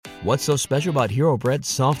What's so special about Hero Bread's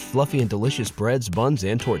soft, fluffy, and delicious breads, buns,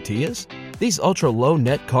 and tortillas? These ultra-low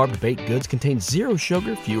net-carb baked goods contain zero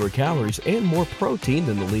sugar, fewer calories, and more protein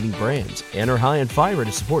than the leading brands, and are high in fiber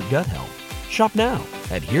to support gut health. Shop now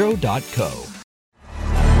at Hero.co.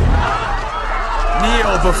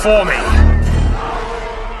 Kneel before me.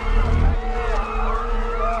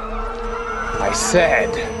 I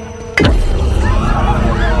said...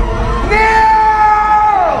 kneel!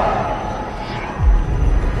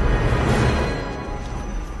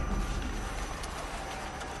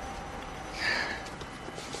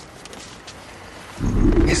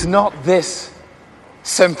 Is not this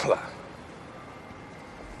simpler?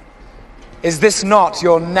 Is this not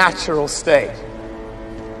your natural state?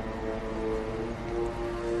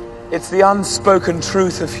 It's the unspoken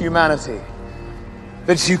truth of humanity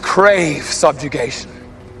that you crave subjugation.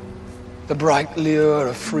 The bright lure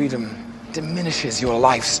of freedom diminishes your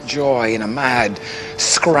life's joy in a mad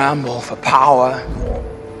scramble for power,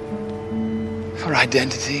 for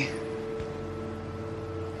identity.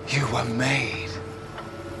 You were made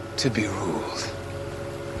to be ruled.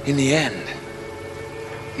 In the end,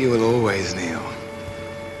 you will always kneel.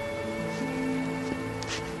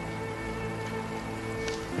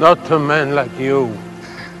 Not to men like you.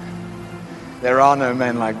 There are no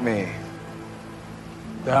men like me.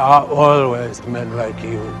 There are always men like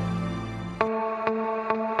you.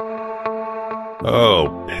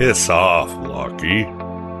 Oh, piss off, Loki.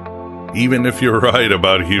 Even if you're right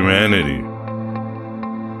about humanity.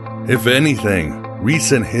 If anything,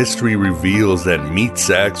 recent history reveals that meat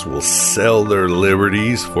sacks will sell their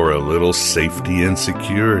liberties for a little safety and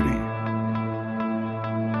security.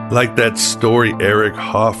 Like that story Eric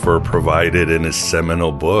Hoffer provided in his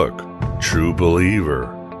seminal book, True Believer,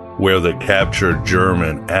 where the captured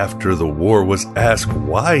German after the war was asked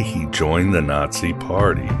why he joined the Nazi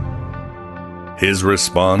Party. His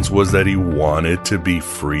response was that he wanted to be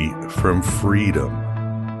free from freedom.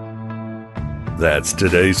 That's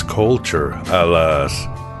today's culture, alas.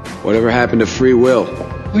 Whatever happened to free will?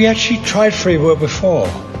 We actually tried free will before.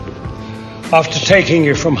 After taking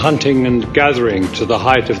you from hunting and gathering to the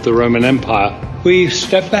height of the Roman Empire, we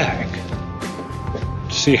stepped back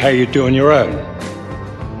to see how you do on your own.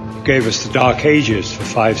 You gave us the Dark Ages for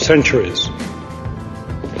 5 centuries.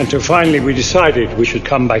 Until finally we decided we should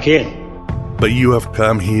come back in. But you have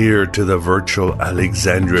come here to the virtual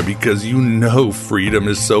Alexandria because you know freedom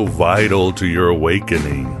is so vital to your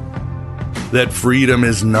awakening. That freedom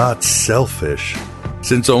is not selfish,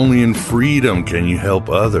 since only in freedom can you help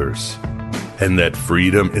others. And that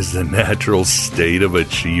freedom is the natural state of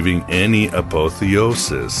achieving any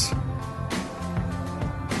apotheosis.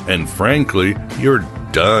 And frankly, you're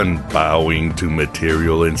done bowing to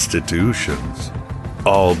material institutions,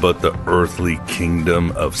 all but the earthly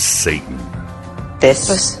kingdom of Satan.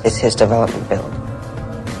 This is his development build.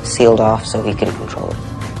 Sealed off so he can control it.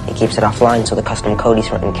 He keeps it offline so the custom code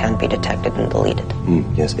he's written can't be detected and deleted.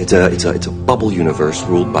 Yes, it's a bubble universe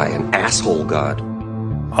ruled by an asshole god.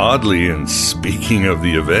 Oddly, and speaking of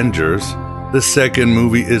the Avengers, the second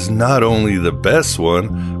movie is not only the best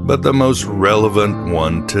one, but the most relevant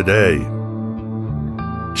one today.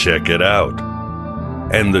 Check it out.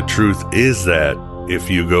 And the truth is that, if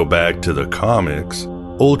you go back to the comics,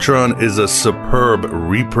 Ultron is a superb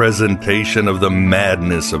representation of the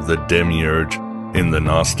madness of the Demiurge in the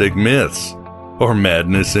Gnostic myths, or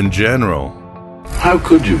madness in general. How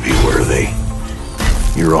could you be worthy?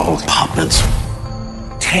 You're all puppets,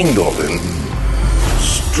 tangled in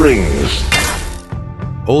strings.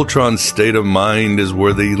 Ultron's state of mind is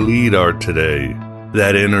where the elite are today,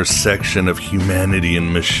 that intersection of humanity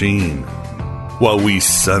and machine, while we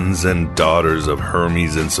sons and daughters of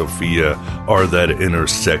Hermes and Sophia are that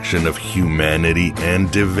intersection of humanity and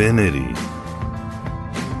divinity.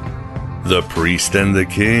 The priest and the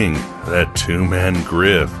king, that two-man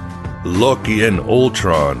griff, Loki and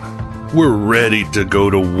Ultron, we're ready to go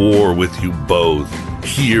to war with you both,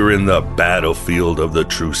 here in the battlefield of the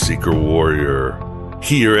True Seeker Warrior,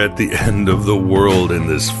 here at the end of the world in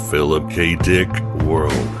this Philip K. Dick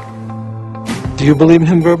world. Do you believe in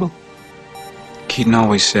him, Verbal? Keaton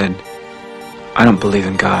always said, I don't believe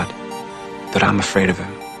in God, but I'm afraid of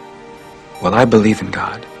him. Well, I believe in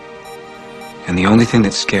God. And the only thing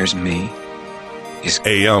that scares me is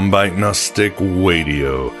Aeon by Gnostic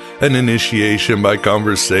Radio, an initiation by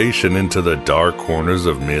conversation into the dark corners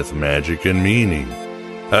of myth, magic, and meaning.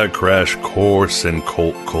 A crash course in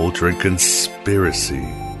cult culture and conspiracy.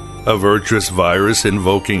 A virtuous virus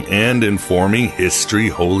invoking and informing history,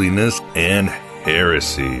 holiness, and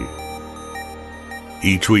heresy.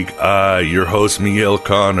 Each week I, your host Miguel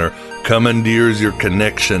Connor, commandeers your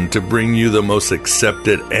connection to bring you the most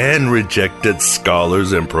accepted and rejected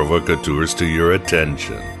scholars and provocateurs to your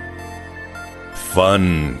attention.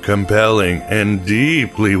 Fun, compelling, and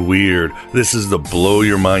deeply weird, this is the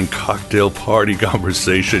blow-your-mind cocktail party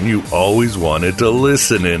conversation you always wanted to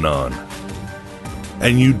listen in on.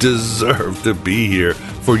 And you deserve to be here,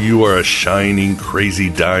 for you are a shining, crazy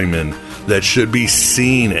diamond that should be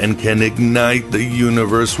seen and can ignite the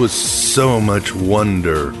universe with so much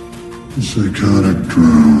wonder. The psychotic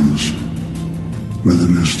drowns, where the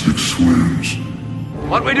mystic swims.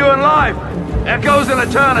 What we doing live echoes in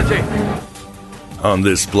eternity. On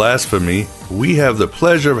this blasphemy, we have the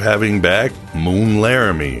pleasure of having back Moon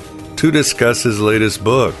Laramie to discuss his latest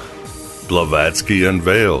book, Blavatsky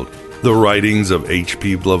Unveiled, The Writings of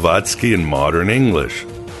H.P. Blavatsky in Modern English,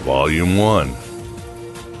 Volume 1.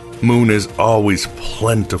 Moon is always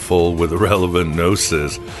plentiful with relevant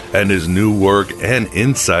gnosis, and his new work and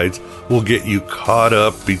insights will get you caught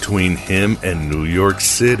up between him and New York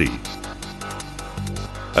City.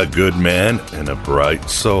 A good man and a bright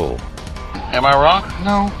soul. Am I wrong?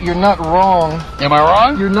 No, you're not wrong. Am I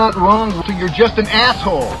wrong? You're not wrong. You're just an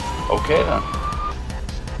asshole. Okay, then.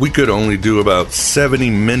 We could only do about 70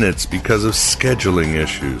 minutes because of scheduling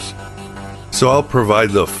issues. So I'll provide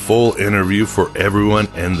the full interview for everyone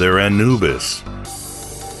and their Anubis.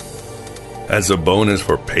 As a bonus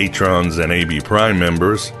for patrons and AB Prime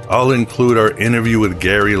members, I'll include our interview with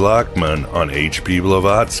Gary Lachman on H.P.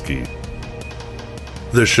 Blavatsky.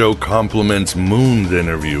 The show complements Moon's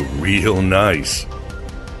interview real nice.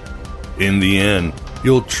 In the end,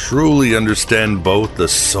 you'll truly understand both the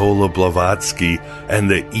soul of Blavatsky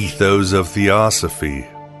and the ethos of Theosophy.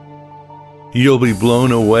 You'll be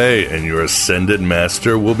blown away, and your ascended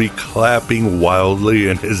master will be clapping wildly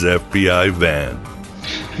in his FBI van.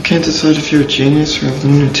 I can't decide if you're a genius or a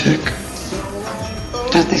lunatic.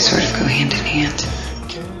 Don't they sort of go hand in hand?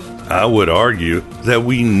 I would argue that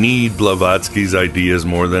we need Blavatsky's ideas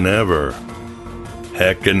more than ever.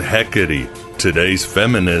 Heck and Hecate, today's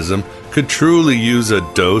feminism, could truly use a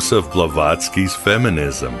dose of Blavatsky's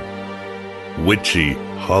feminism. Witchy,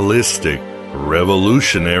 holistic,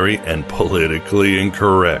 revolutionary, and politically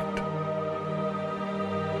incorrect.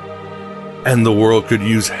 And the world could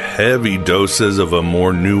use heavy doses of a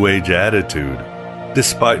more New Age attitude,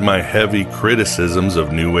 despite my heavy criticisms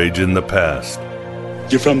of New Age in the past.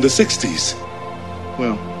 You're from the 60s.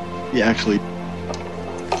 Well, yeah, actually.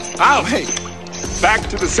 Ow, hey! Back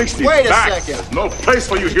to the 60s. Wait a back. second. There's no place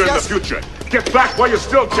for you here in the future. Get back while you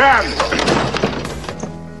still can.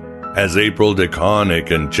 As April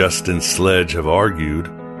DeConnick and Justin Sledge have argued,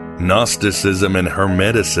 Gnosticism and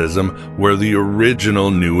Hermeticism were the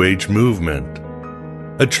original New Age movement,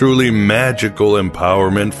 a truly magical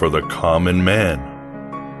empowerment for the common man.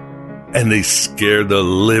 And they scared the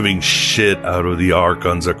living shit out of the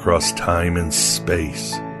archons across time and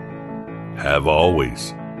space. Have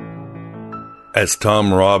always. As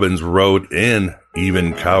Tom Robbins wrote in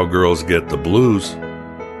Even Cowgirls Get the Blues,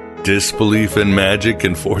 disbelief in magic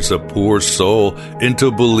can force a poor soul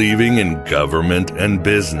into believing in government and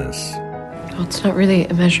business. Well, it's not really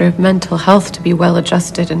a measure of mental health to be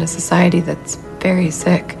well-adjusted in a society that's very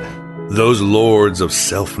sick. Those lords of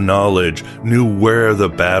self-knowledge knew where the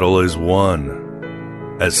battle is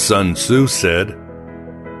won. As Sun Tzu said,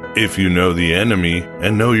 if you know the enemy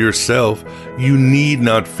and know yourself, you need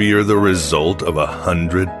not fear the result of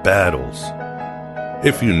 100 battles.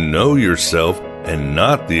 If you know yourself and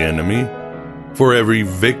not the enemy, for every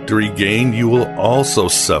victory gained you will also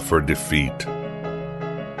suffer defeat.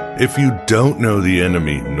 If you don't know the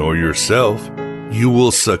enemy nor yourself, you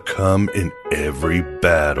will succumb in every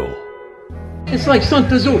battle. It's like Sun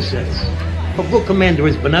Tzu says, a good commander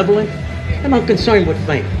is benevolent and unconcerned with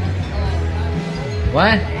fame.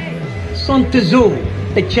 What? Sun Tzu,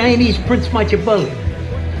 the Chinese Prince Machiavelli.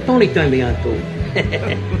 Tony turned me on to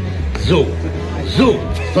him.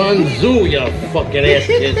 Sun Tzu, you fucking ass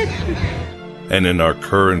kid. And in our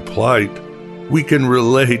current plight, we can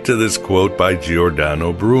relate to this quote by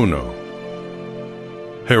Giordano Bruno.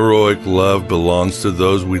 Heroic love belongs to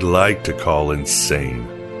those we like to call insane,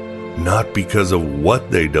 not because of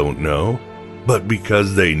what they don't know, but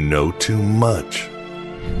because they know too much.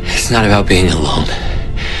 It's not about being alone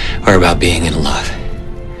or about being in love.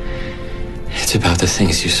 It's about the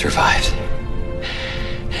things you survived.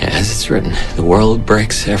 As it's written, the world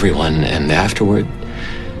breaks everyone, and afterward,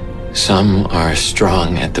 some are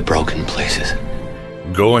strong at the broken places.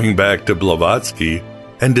 Going back to Blavatsky,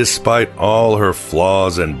 and despite all her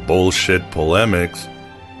flaws and bullshit polemics,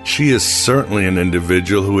 she is certainly an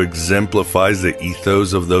individual who exemplifies the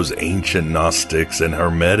ethos of those ancient Gnostics and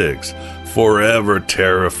Hermetics, forever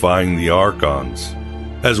terrifying the Archons,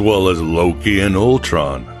 as well as Loki and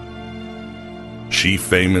Ultron. She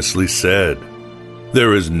famously said,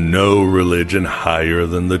 "There is no religion higher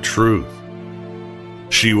than the truth."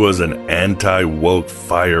 She was an anti-woke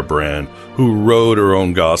firebrand who wrote her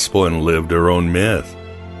own gospel and lived her own myth.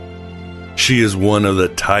 She is one of the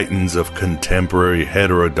titans of contemporary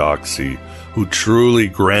heterodoxy who truly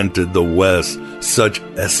granted the West such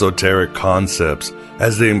esoteric concepts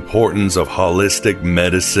as the importance of holistic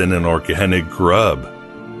medicine and organic grub.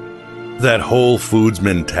 That Whole Foods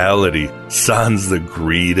mentality sans the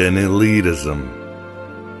greed and elitism.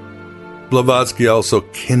 Blavatsky also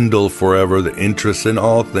kindled forever the interest in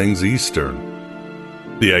all things Eastern.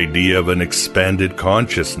 The idea of an expanded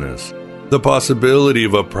consciousness, the possibility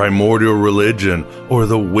of a primordial religion or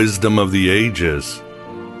the wisdom of the ages,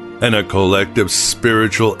 and a collective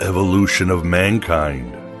spiritual evolution of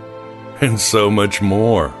mankind, and so much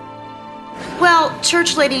more. Well,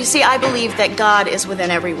 church lady, you see, I believe that God is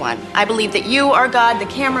within everyone. I believe that you are God, the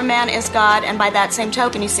cameraman is God, and by that same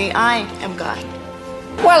token, you see, I am God.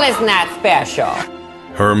 Well, isn't that special?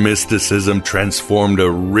 Her mysticism transformed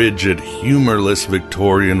a rigid, humorless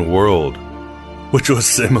Victorian world, which was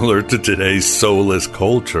similar to today's soulless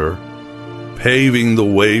culture, paving the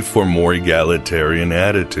way for more egalitarian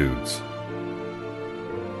attitudes.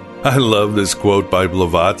 I love this quote by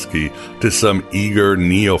Blavatsky to some eager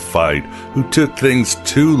neophyte who took things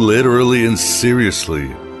too literally and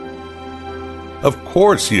seriously. Of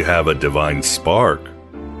course you have a divine spark.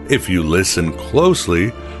 If you listen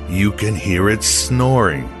closely, you can hear it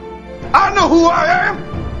snoring. I know who I am.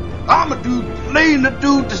 I'm a dude playing a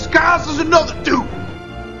dude disguised as another dude.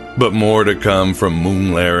 But more to come from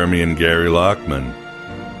Moon Laramie and Gary Lockman.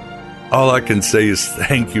 All I can say is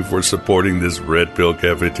thank you for supporting this Red Pill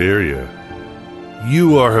Cafeteria.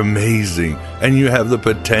 You are amazing, and you have the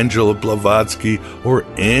potential of Blavatsky or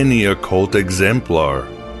any occult exemplar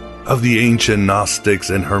of the ancient Gnostics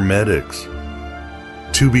and Hermetics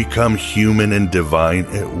to become human and divine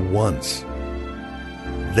at once.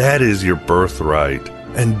 That is your birthright,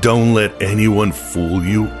 and don't let anyone fool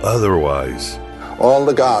you otherwise. All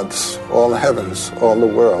the gods, all the heavens, all the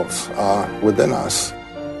worlds are within us.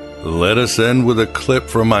 Let us end with a clip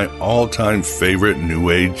from my all-time favorite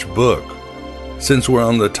New Age book, since we're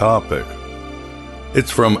on the topic.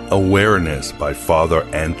 It's from Awareness by Father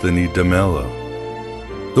Anthony DeMello.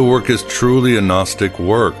 The work is truly a Gnostic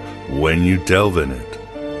work when you delve in it,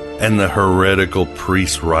 and the heretical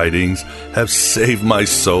priest writings have saved my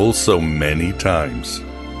soul so many times.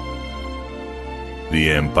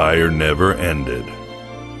 The Empire never ended,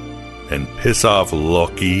 and piss off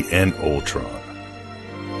Loki and Ultron.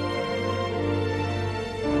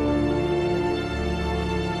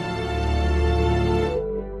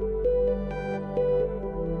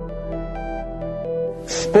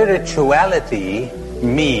 Spirituality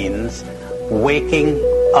means waking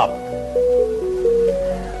up.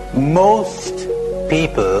 Most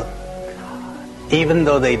people, even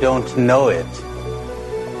though they don't know it,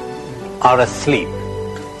 are asleep.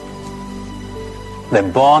 They're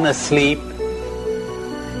born asleep,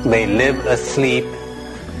 they live asleep,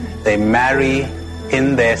 they marry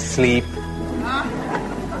in their sleep,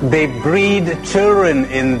 they breed children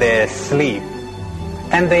in their sleep,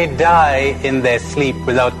 and they die in their sleep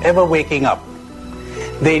without ever waking up.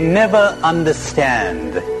 They never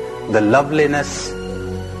understand the loveliness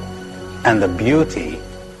and the beauty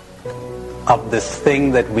of this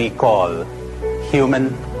thing that we call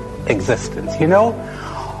human existence. You know,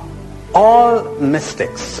 all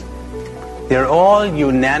mystics, they're all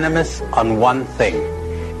unanimous on one thing,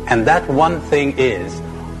 and that one thing is,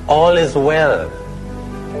 all is well.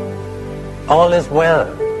 All is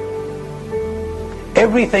well.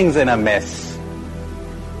 Everything's in a mess,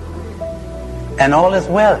 and all is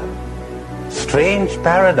well. Strange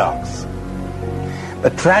paradox.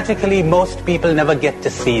 But tragically, most people never get to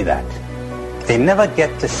see that. They never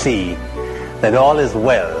get to see that all is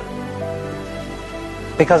well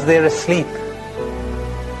because they're asleep.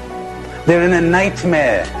 They're in a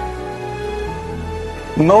nightmare.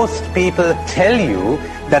 Most people tell you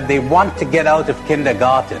that they want to get out of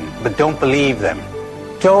kindergarten, but don't believe them.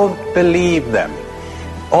 Don't believe them.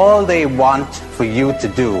 All they want for you to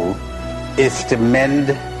do is to mend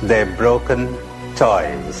their broken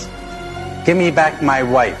toys. Give me back my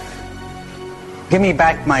wife. Give me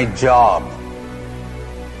back my job.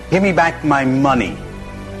 Give me back my money.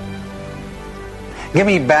 Give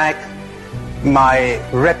me back my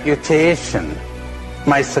reputation,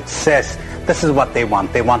 my success. This is what they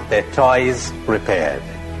want. They want their toys repaired.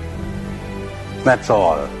 That's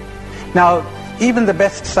all. Now, even the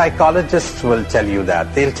best psychologists will tell you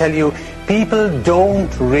that. They'll tell you People don't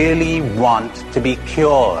really want to be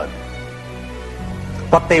cured.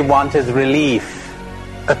 What they want is relief.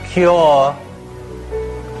 A cure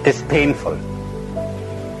is painful.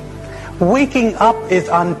 Waking up is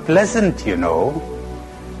unpleasant, you know.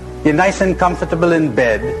 You're nice and comfortable in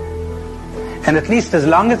bed, and at least as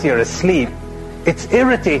long as you're asleep, it's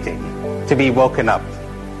irritating to be woken up.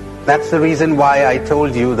 That's the reason why I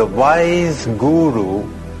told you the wise guru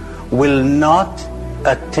will not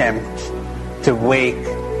attempt to wake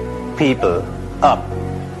people up.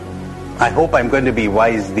 I hope I'm going to be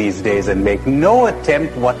wise these days and make no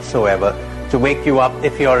attempt whatsoever to wake you up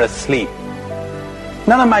if you're asleep.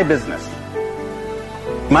 None of my business.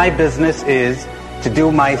 My business is to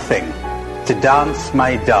do my thing, to dance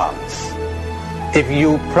my dance. If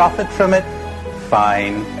you profit from it,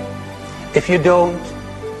 fine. If you don't,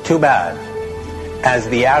 too bad. As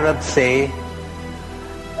the Arabs say,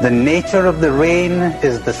 the nature of the rain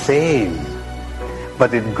is the same,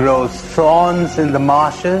 but it grows thorns in the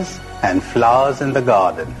marshes and flowers in the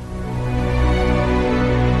garden.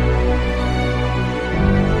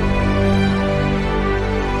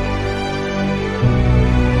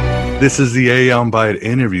 This is the Aeon Byte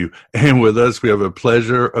interview, and with us we have a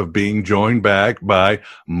pleasure of being joined back by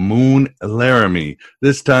Moon Laramie,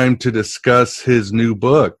 this time to discuss his new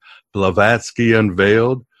book, Blavatsky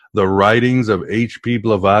Unveiled, The Writings of H.P.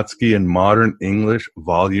 Blavatsky in Modern English,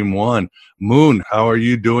 Volume 1. Moon, how are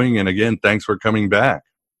you doing? And again, thanks for coming back.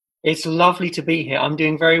 It's lovely to be here. I'm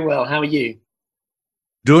doing very well. How are you?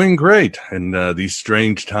 Doing great in these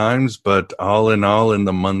strange times, but all in all, in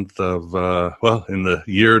the month of, in the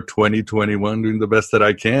year 2021, doing the best that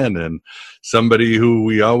I can. And somebody who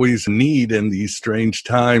we always need in these strange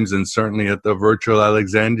times, and certainly at the Virtual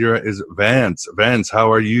Alexandria, is Vance. Vance,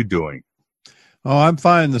 how are you doing? Oh, I'm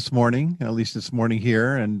fine this morning, at least this morning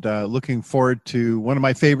here, and looking forward to one of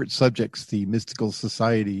my favorite subjects, the mystical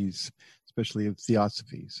societies, especially of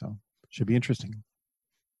theosophy. So should be interesting.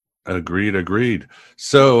 Agreed.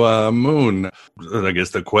 So, Moon, I guess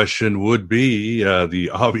the question would be, the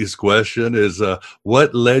obvious question is,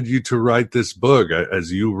 what led you to write this book?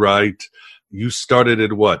 As you write, you started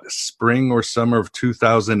at what, spring or summer of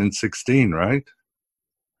 2016, right?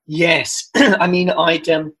 Yes. I mean,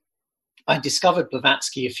 I discovered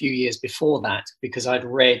Blavatsky a few years before that because I'd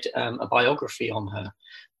read a biography on her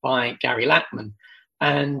by Gary Lachman,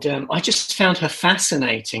 and I just found her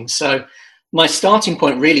fascinating. So my starting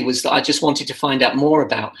point really was that I just wanted to find out more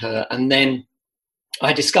about her. And then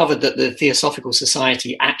I discovered that the Theosophical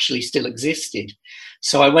Society actually still existed.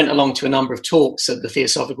 So I went along to a number of talks at the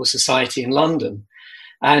Theosophical Society in London.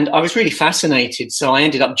 And I was really fascinated. So I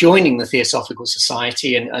ended up joining the Theosophical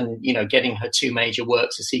Society and you know, getting her two major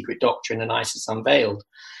works, A Secret Doctrine and Isis Unveiled.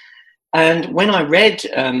 And when I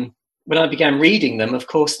began reading them, of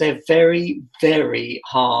course, they're very, very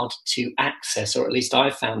hard to access, or at least I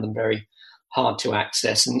found them very hard to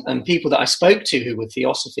access, and people that I spoke to who were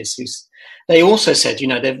theosophists, they also said, you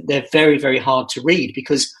know, they're very, very hard to read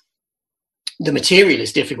because the material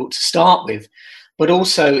is difficult to start with, but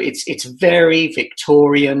also it's very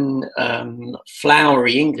Victorian,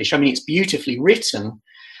 flowery English. I mean, it's beautifully written,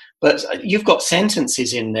 but you've got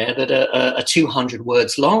sentences in there that are 200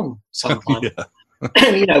 words long sometimes,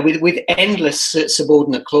 you know, with endless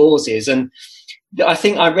subordinate clauses. And I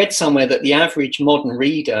think I read somewhere that the average modern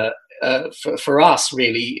reader, for us,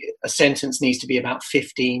 really, a sentence needs to be about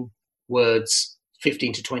 15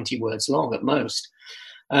 to 20 words long at most.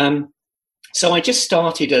 So I just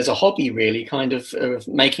started as a hobby, really, kind of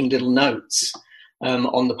making little notes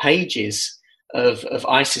on the pages of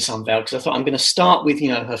Isis Unveiled, because I thought I'm going to start with, you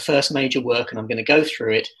know, her first major work, and I'm going to go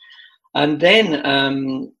through it. And then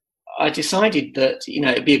I decided that, you know,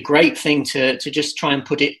 it'd be a great thing to just try and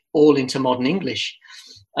put it all into modern English.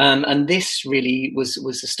 And this really was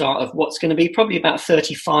the start of what's going to be probably about a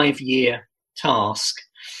 35-year task.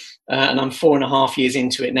 And I'm 4.5 years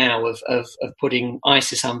into it now of putting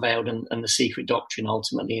Isis Unveiled and The Secret Doctrine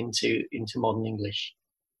ultimately into modern English.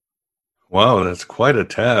 Wow, that's quite a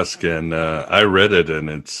task. And I read it, and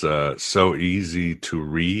it's so easy to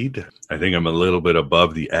read. I think I'm a little bit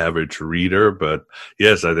above the average reader, but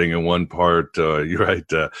yes, I think in one part, you're right.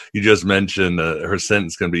 You just mentioned her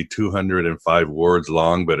sentence can be 205 words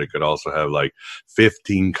long, but it could also have like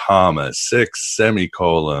 15 commas, 6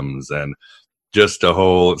 semicolons, and just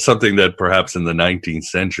something that perhaps in the 19th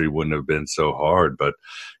century wouldn't have been so hard, but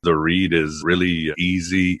the read is really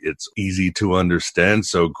easy. It's easy to understand.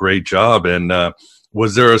 So great job. And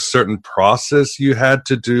was there a certain process you had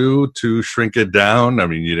to do to shrink it down? I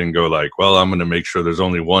mean, you didn't go like, well, I'm going to make sure there's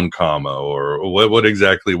only one comma, or what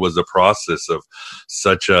exactly was the process of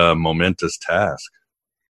such a momentous task?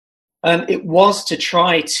 It was to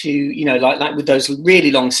try to, like with those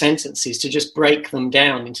really long sentences, to just break them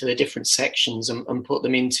down into the different sections and put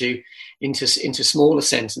them into smaller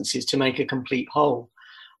sentences to make a complete whole.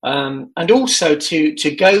 And also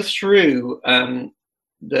to go through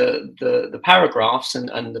the paragraphs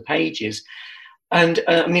and the pages. And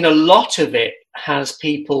I mean, a lot of it has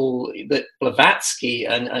people that Blavatsky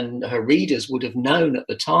and her readers would have known at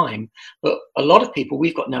the time, but a lot of people,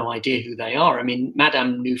 we've got no idea who they are. I mean,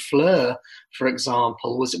 Madame Nouffleur, for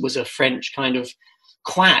example, was a French kind of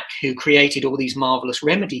quack who created all these marvelous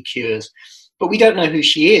remedy cures, but we don't know who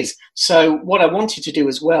she is. So what I wanted to do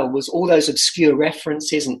as well was all those obscure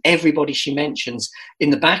references and everybody she mentions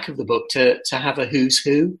in the back of the book to have a who's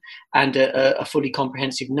who and a fully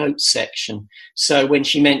comprehensive notes section. So when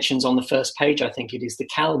she mentions on the first page, I think it is the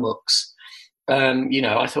Kalmucks,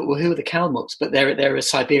 I thought, well, who are the Kalmucks? But they're a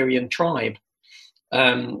Siberian tribe.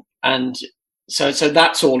 And so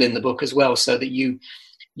that's all in the book as well, so that you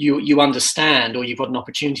understand, or you've got an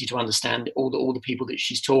opportunity to understand all the people that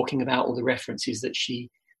she's talking about, all the references that she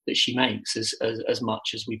makes as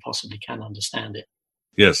much as we possibly can understand it.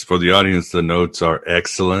 Yes, for the audience, the notes are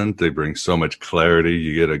excellent. They bring so much clarity.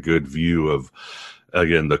 You get a good view of,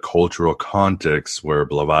 again, the cultural context where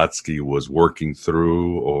Blavatsky was working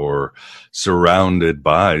through or surrounded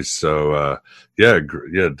by. So,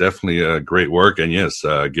 definitely great work. And yes,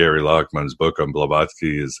 Gary Lachman's book on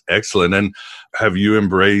Blavatsky is excellent. And have you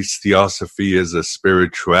embraced theosophy as a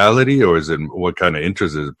spirituality, or is it what kind of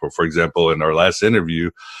interest is it? For example, in our last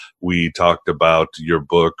interview, we talked about your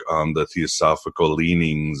book on the theosophical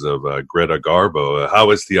leanings of Greta Garbo.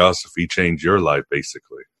 How has theosophy changed your life,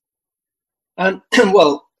 basically?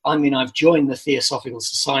 Well, I mean, I've joined the Theosophical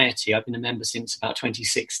Society. I've been a member since about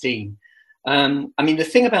 2016. I mean, the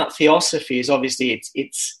thing about theosophy is obviously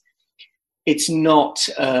it's not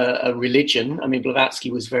a religion. I mean,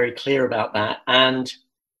 Blavatsky was very clear about that. And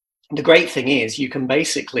the great thing is you can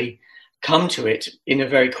basically come to it in a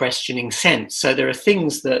very questioning sense. So there are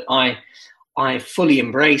things that I fully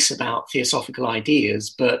embrace about theosophical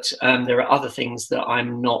ideas, but there are other things that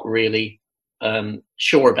I'm not really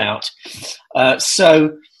sure about.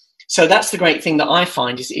 So that's the great thing that I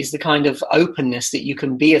find is the kind of openness that you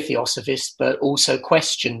can be a theosophist, but also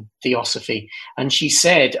question theosophy. And she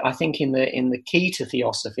said, I think in the key to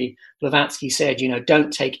theosophy, Blavatsky said,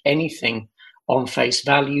 don't take anything on face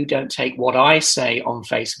value. Don't take what I say on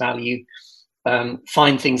face value.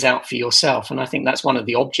 Find things out for yourself. And I think that's one of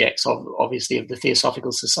the objects of the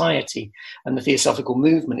Theosophical Society and the Theosophical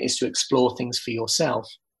movement, is to explore things for yourself.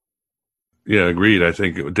 Yeah, agreed. I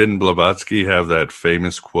think, didn't Blavatsky have that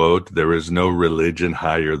famous quote, "There is no religion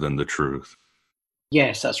higher than the truth"?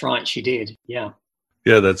 Yes, that's right. She did. Yeah.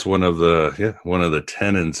 Yeah, that's one of the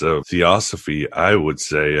tenets of theosophy, I would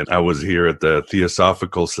say. And I was here at the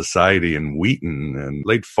Theosophical Society in Wheaton in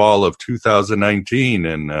late fall of 2019,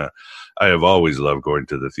 and I have always loved going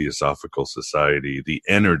to the Theosophical Society. The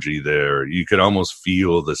energy there, you could almost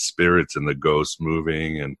feel the spirits and the ghosts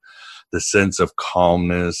moving, and the sense of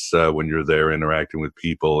calmness when you're there interacting with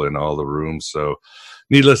people in all the rooms. So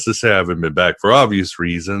needless to say, I haven't been back for obvious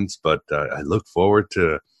reasons, but I look forward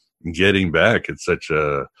to getting back. It's such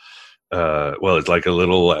it's like a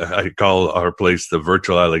little, I call our place the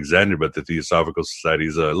virtual Alexandria, but the Theosophical Society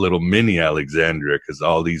is a little mini Alexandria, because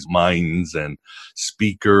all these minds and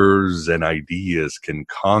speakers and ideas can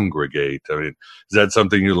congregate. I mean, is that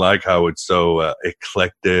something you like, how it's so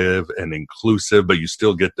eclectic and inclusive, but you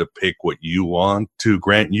still get to pick what you want to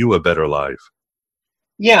grant you a better life?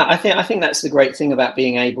 Yeah, I think that's the great thing about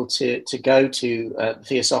being able to go to the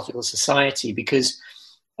Theosophical Society, because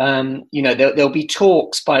there'll be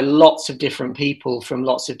talks by lots of different people from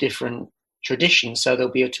lots of different traditions. So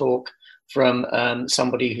there'll be a talk from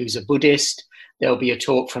somebody who's a Buddhist. There'll be a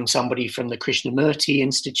talk from somebody from the Krishnamurti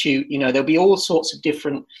Institute. There'll be all sorts of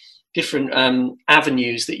different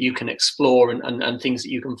avenues that you can explore and things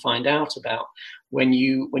that you can find out about when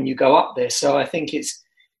you go up there. So I think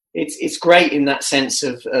it's great in that sense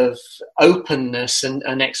of openness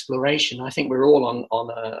and exploration. I think we're all on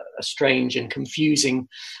a strange and confusing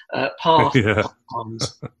path. Yeah.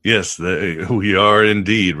 Yes, we are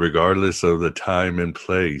indeed, regardless of the time and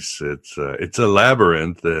place. It's a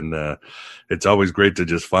labyrinth, and it's always great to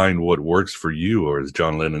just find what works for you, or as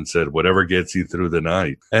John Lennon said, whatever gets you through the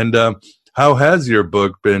night. And how has your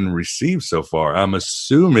book been received so far? I'm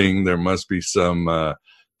assuming there must be some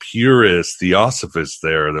purist theosophists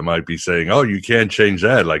there that might be saying, oh, you can't change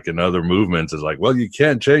that. Like in other movements, it's like, well, you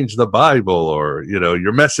can't change the Bible, or,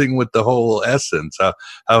 you're messing with the whole essence.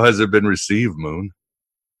 How has it been received, Moon?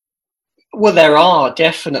 Well, there are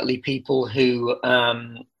definitely people who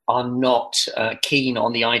are not keen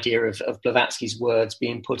on the idea of Blavatsky's words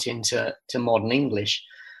being put into modern English.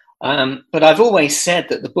 But I've always said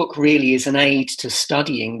that the book really is an aid to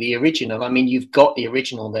studying the original. I mean, you've got the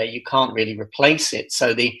original there; you can't really replace it.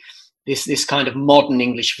 So this kind of modern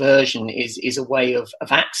English version is a way of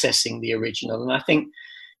accessing the original. And I think,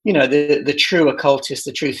 you know, the true occultist,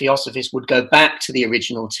 the true theosophist would go back to the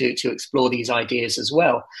original to explore these ideas as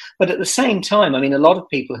well. But at the same time, I mean, a lot of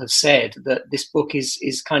people have said that this book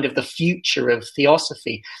is kind of the future of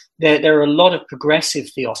theosophy. There are a lot of progressive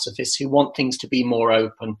theosophists who want things to be more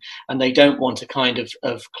open, and they don't want a kind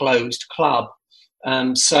of closed club.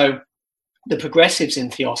 So the progressives in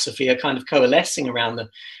theosophy are kind of coalescing around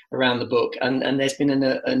the book, and there's been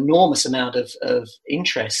an enormous amount of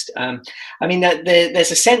interest. I mean,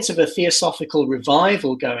 there's a sense of a theosophical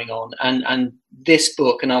revival going on, and this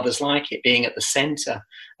book and others like it being at the centre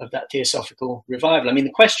of that theosophical revival. I mean,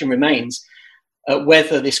 the question remains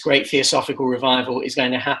whether this great theosophical revival is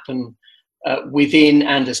going to happen within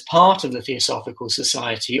and as part of the Theosophical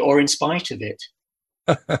Society, or in spite of it.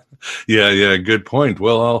 Yeah, good point.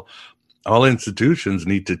 Well, all institutions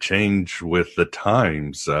need to change with the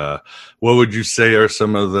times. What would you say are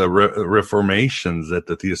some of the reformations that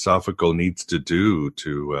the Theosophical needs to do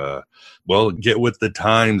to, get with the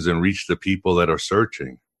times and reach the people that are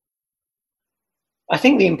searching? I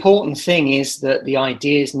think the important thing is that the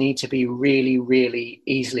ideas need to be really, really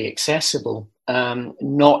easily accessible.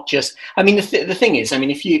 Not just, I mean, the thing is, I mean,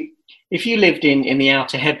 if you lived in the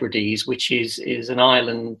Outer Hebrides, which is an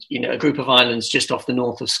island, you know, a group of islands just off the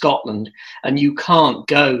north of Scotland, and you can't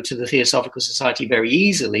go to the Theosophical Society very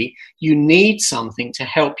easily, you need something to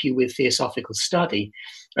help you with theosophical study.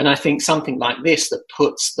 And I think something like this that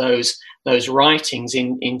puts those writings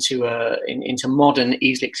into modern,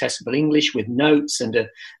 easily accessible English with notes and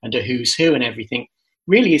a who's who and everything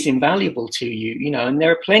really is invaluable to you, you know. And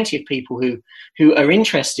there are plenty of people who are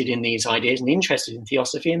interested in these ideas and interested in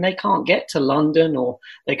theosophy, and they can't get to London, or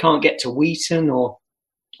they can't get to Wheaton, or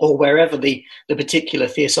wherever the particular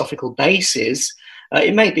theosophical base is.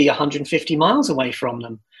 It may be 150 miles away from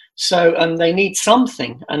them. So they need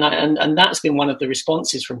something, and that's been one of the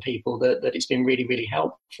responses from people, that it's been really, really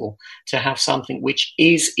helpful to have something which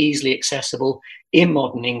is easily accessible in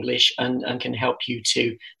modern English and can help you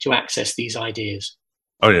to access these ideas.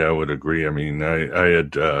 Oh, yeah, I would agree. I mean, I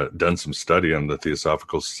had done some study on the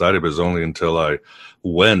Theosophical Society, but it was only until I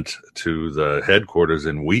went to the headquarters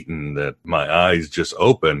in Wheaton that my eyes just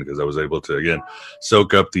opened, because I was able to, again,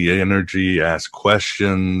 soak up the energy, ask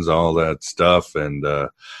questions, all that stuff. And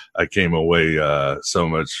I came away so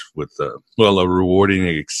much with, a rewarding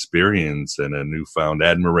experience and a newfound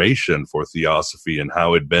admiration for theosophy and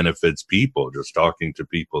how it benefits people, just talking to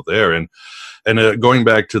people there. And going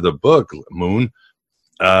back to the book, Moon,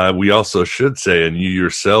 we also should say, and you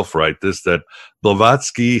yourself write this, that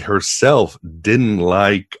Blavatsky herself didn't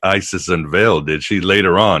like Isis Unveiled, did she?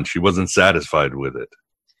 Later on, she wasn't satisfied with it.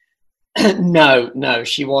 No,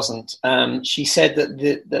 she wasn't. She said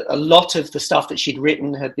that a lot of the stuff that she'd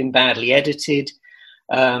written had been badly edited,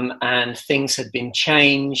 and things had been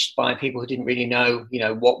changed by people who didn't really know, you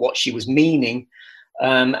know, what she was meaning.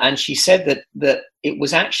 And she said that it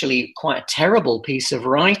was actually quite a terrible piece of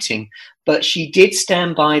writing, but she did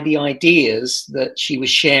stand by the ideas that she was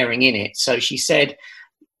sharing in it. So she said,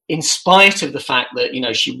 in spite of the fact that, you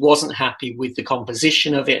know, she wasn't happy with the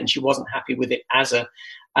composition of it and she wasn't happy with it as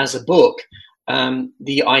a book,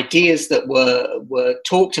 the ideas that were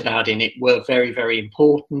talked about in it were very, very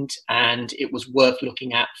important, and it was worth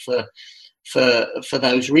looking at for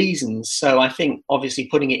those reasons. So I think obviously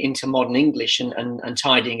putting it into modern English and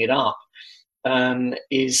tidying it up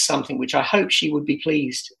is something which I hope she would be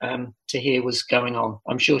pleased to hear was going on.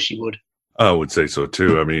 I'm sure she would. I would say so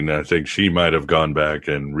too. I mean, I think she might have gone back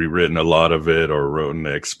and rewritten a lot of it, or written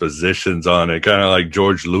expositions on it, kind of like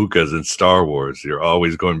George Lucas in Star Wars. You're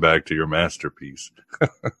always going back to your masterpiece.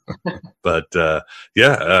 But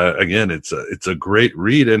again, it's a great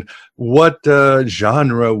read. And what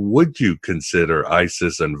genre would you consider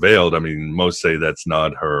Isis Unveiled? I mean, most say that's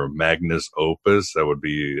not her magnus opus. That would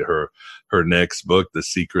be her next book, The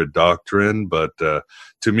Secret Doctrine. But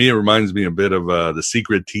to me, it reminds me a bit of The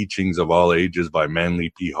Secret Teachings of All Ages by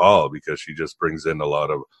Manly P. Hall, because she just brings in a lot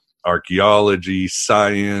of archaeology,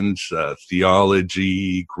 science,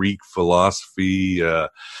 theology, Greek philosophy,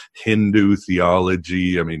 Hindu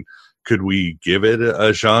theology. I mean, could we give it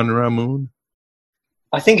a genre, Moon?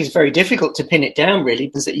 I think it's very difficult to pin it down, really,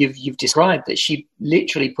 because that you've described that she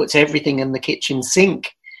literally puts everything in the kitchen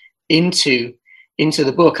sink into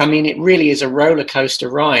the book. I mean, it really is a roller coaster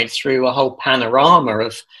ride through a whole panorama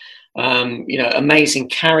amazing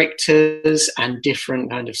characters and different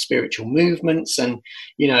kind of spiritual movements and,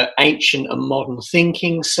 ancient and modern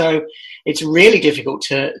thinking. So it's really difficult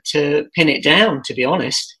to pin it down, to be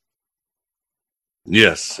honest.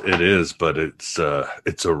 Yes, it is, but it's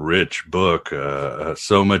a rich book,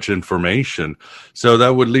 so much information. So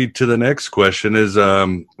that would lead to the next question is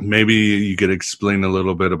maybe you could explain a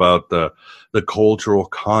little bit about the cultural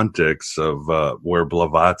context of where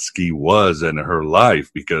Blavatsky was in her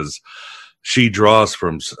life, because she draws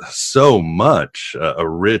from so much, a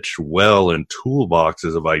rich well and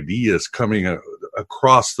toolboxes of ideas coming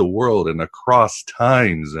across the world and across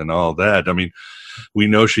times and all that. I mean, we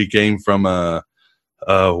know she came from a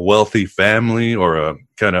wealthy family, or a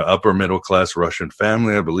kind of upper middle class Russian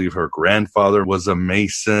family. I believe her grandfather was a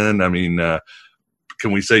Mason. I mean,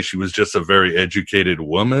 can we say she was just a very educated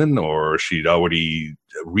woman, or she'd already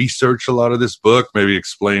researched a lot of this book? Maybe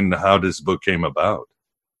explain how this book came about.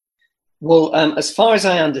 Well, as far as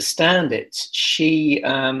I understand it, she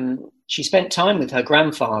spent time with her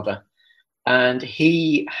grandfather, and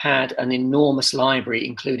he had an enormous library,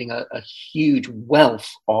 including a huge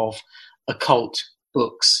wealth of occult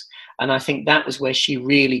books. And I think that was where she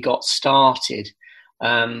really got started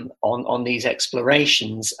on these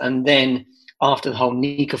explorations. And then after the whole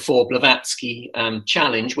Nikifor Blavatsky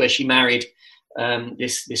challenge, where she married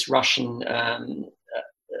this Russian,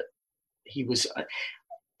 he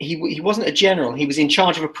wasn't a general, he was in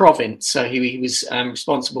charge of a province, so he was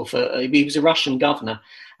responsible for, he was a Russian governor,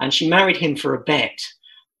 and she married him for a bet.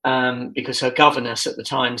 Because her governess at the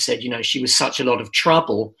time said, she was such a lot of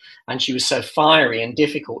trouble and she was so fiery and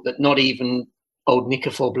difficult that not even old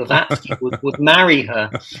Nikifor Blavatsky would marry her.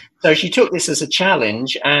 So she took this as a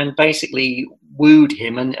challenge and basically wooed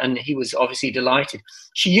him, and he was obviously delighted.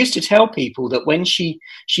 She used to tell people that when she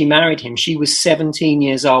married him, she was 17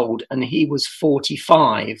 years old and he was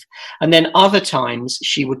 45. And then other times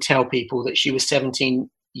she would tell people that she was 17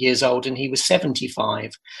 years old and he was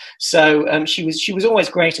 75. So she was always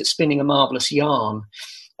great at spinning a marvelous yarn,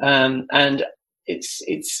 and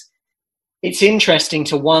it's interesting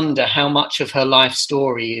to wonder how much of her life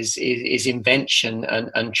story is invention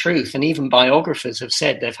and truth. And even biographers have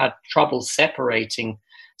said they've had trouble separating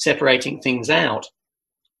things out.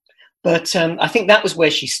 But I think that was where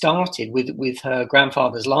she started with her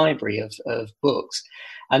grandfather's library of books,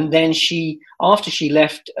 and then after she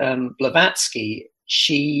left Blavatsky,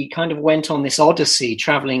 she kind of went on this odyssey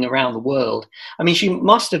traveling around the world. I mean, she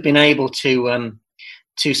must have been able to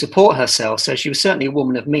support herself, so she was certainly a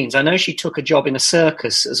woman of means. I know she took a job in a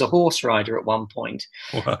circus as a horse rider at one point.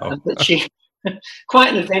 Wow. But she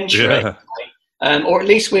quite an adventurer, or at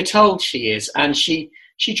least we're told she is. And she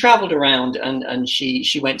traveled around and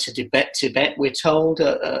she went to Tibet, we're told,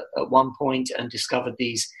 at one point, and discovered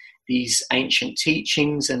these ancient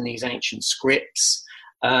teachings and these ancient scripts.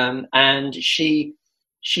 And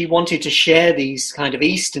she wanted to share these kind of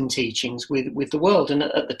Eastern teachings with the world. And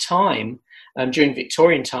at the time, during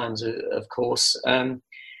Victorian times, of course,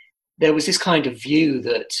 there was this kind of view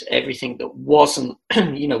that everything that wasn't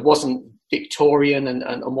Victorian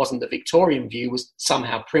and wasn't the Victorian view was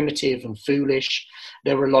somehow primitive and foolish.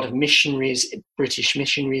 There were a lot of missionaries, British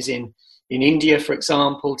missionaries in India, for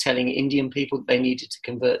example, telling Indian people that they needed to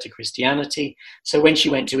convert to Christianity. So when she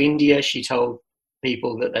went to India, she told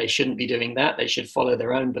people that they shouldn't be doing that. They should follow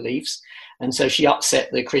their own beliefs. And so she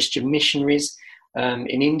upset the Christian missionaries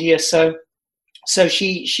in India. So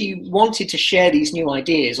she wanted to share these new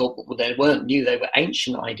ideas, or they weren't new, they were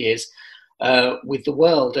ancient ideas, with the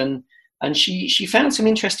world. And she found some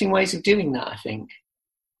interesting ways of doing that, I think.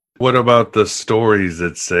 What about the stories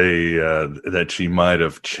that say that she might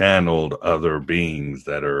have channeled other beings,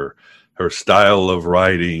 that her style of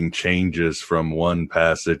writing changes from one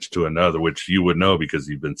passage to another, which you would know because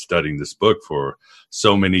you've been studying this book for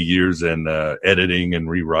so many years and editing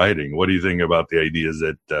and rewriting? What do you think about the ideas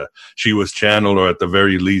that she was channeled, or at the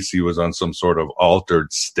very least she was on some sort of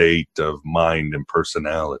altered state of mind and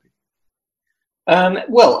personality?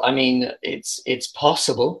 Well, I mean, it's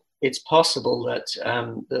possible. It's possible that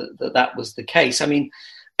that was the case. I mean,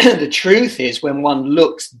 the truth is, when one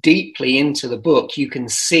looks deeply into the book, you can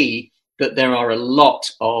see that there are a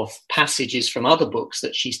lot of passages from other books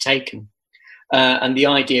that she's taken. And the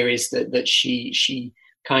idea is that she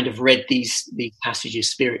kind of read these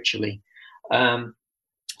passages spiritually.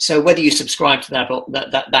 So whether you subscribe to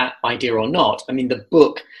that idea or not, I mean, the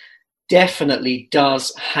book definitely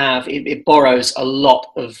does have, it borrows a lot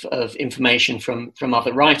of information from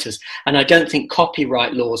other writers. And I don't think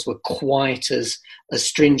copyright laws were quite as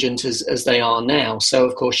stringent as they are now. So,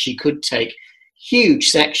 of course, she could take huge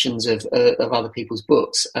sections of other people's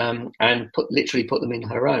books and literally put them in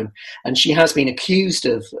her own. And she has been accused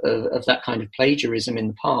of that kind of plagiarism in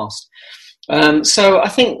the past. So I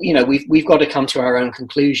think, you know, we've got to come to our own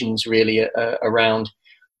conclusions really around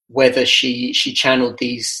whether she channeled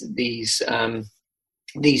these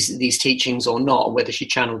teachings or not, or whether she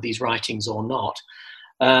channeled these writings or not.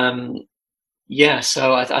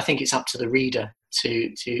 So I think it's up to the reader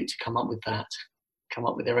to come up with that, come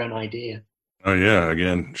up with their own idea. Oh, yeah.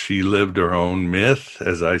 Again, she lived her own myth,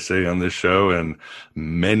 as I say on this show, and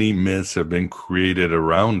many myths have been created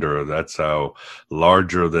around her. That's how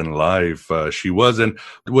larger than life she was. And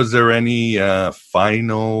was there any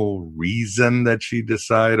final reason that she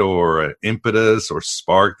decided, or impetus or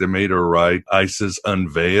spark that made her write Isis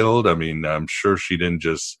Unveiled? I mean, I'm sure she didn't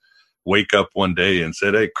just wake up one day and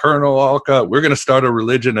said, "Hey, Colonel Alcott, we're going to start a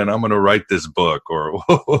religion and I'm going to write this book." Or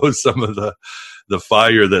what was some of the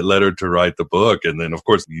fire that led her to write the book? And then, of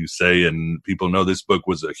course, you say, and people know, this book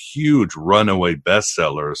was a huge runaway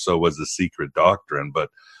bestseller. So was The Secret Doctrine. But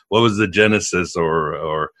what was the genesis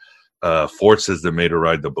or forces that made her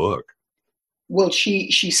write the book? Well, she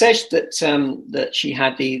says that she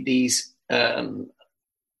had these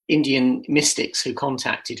Indian mystics who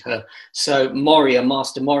contacted her. So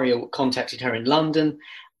Master Moria contacted her in London,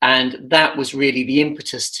 and that was really the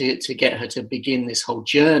impetus to get her to begin this whole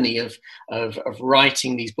journey of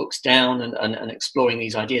writing these books down and exploring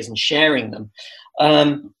these ideas and sharing them.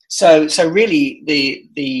 So really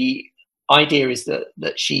the idea is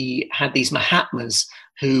that she had these Mahatmas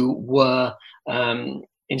who were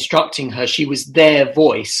instructing her. She was their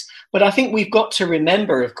voice. But I think we've got to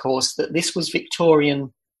remember, of course, that this was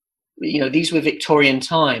Victorian. You know, these were Victorian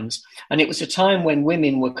times, and it was a time when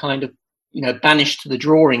women were kind of, you know, banished to the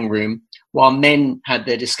drawing room while men had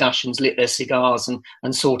their discussions, lit their cigars,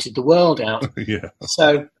 and sorted the world out. Yeah.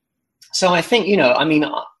 So I think, you know, I mean,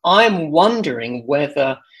 I'm wondering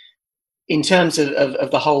whether, in terms of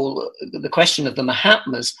the question of the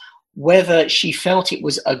Mahatmas, whether she felt it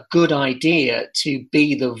was a good idea to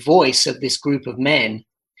be the voice of this group of men,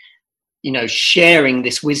 you know, sharing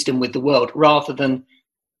this wisdom with the world, rather than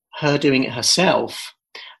her doing it herself,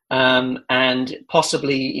 and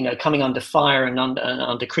possibly, you know, coming under fire and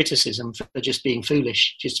under criticism for just being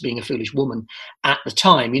foolish, just being a foolish woman at the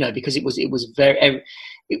time, you know, because it was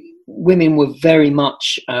women were very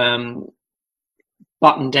much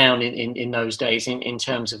buttoned down in those days in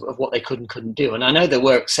terms of what they could and couldn't do. And I know there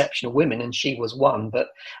were exceptional women, and she was one, but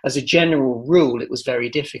as a general rule, it was very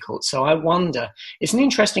difficult. So I wonder, it's an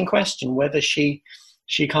interesting question whether she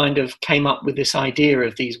kind of came up with this idea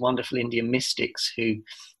of these wonderful Indian mystics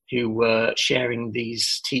who were sharing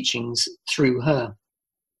these teachings through her.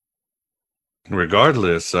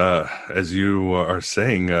 Regardless, as you are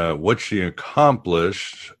saying, what she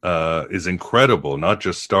accomplished is incredible. Not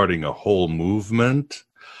just starting a whole movement,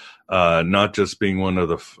 not just being one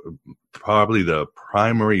of probably the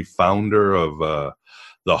primary founder of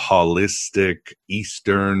the holistic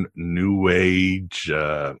Eastern New Age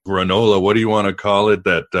granola, what do you want to call it,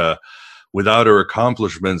 that without her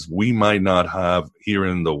accomplishments, we might not have here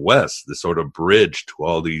in the West the sort of bridge to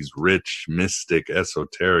all these rich, mystic,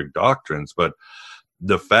 esoteric doctrines. But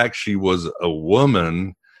the fact she was a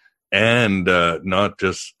woman and not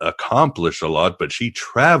just accomplished a lot, but she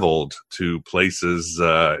traveled to places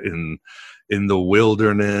in the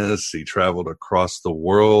wilderness. She traveled across the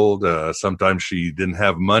world. Sometimes she didn't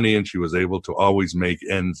have money and she was able to always make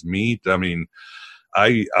ends meet. I mean,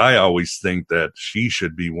 I always think that she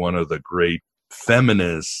should be one of the great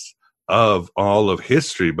feminists of all of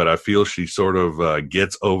history, but I feel she sort of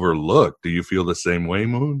gets overlooked. Do you feel the same way,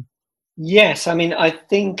 Moon? Yes. I mean, I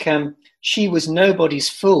think she was nobody's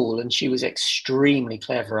fool, and she was extremely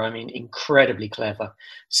clever. I mean, incredibly clever.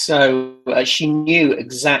 So she knew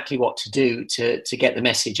exactly what to do to get the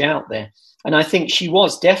message out there. And I think she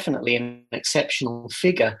was definitely an exceptional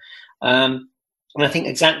figure. And I think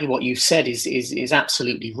exactly what you've said is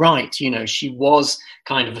absolutely right. You know, she was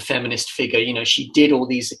kind of a feminist figure. You know, she did all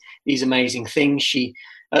these amazing things.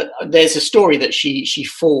 There's a story that she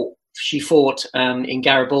fought in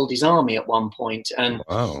Garibaldi's army at one point, and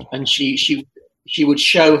wow. And she would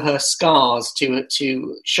show her scars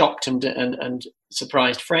to shocked and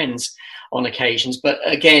surprised friends on occasions. But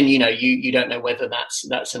again, you know, you don't know whether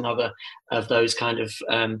that's another of those kind of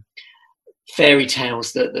fairy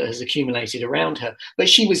tales that has accumulated around her. But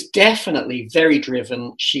she was definitely very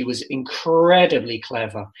driven. She was incredibly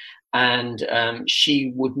clever, and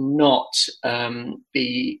she would not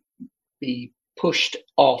be pushed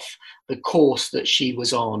off the course that she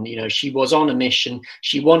was on. You know, she was on a mission.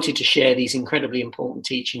 She wanted to share these incredibly important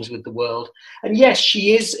teachings with the world. And yes,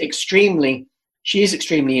 she is extremely She is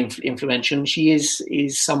extremely influential, and she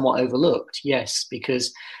is somewhat overlooked. Yes,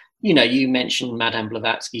 because you mentioned Madame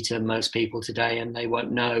Blavatsky to most people today, and they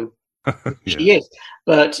won't know who she is.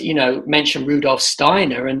 But mention Rudolf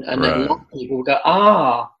Steiner, and a lot of people will go,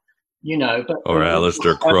 but or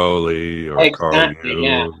Aleister Crowley, or exactly,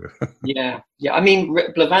 Carl yeah. I mean,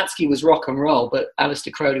 Blavatsky was rock and roll, but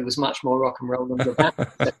Aleister Crowley was much more rock and roll than Blavatsky.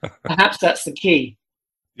 So perhaps that's the key.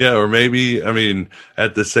 Yeah, or maybe, I mean,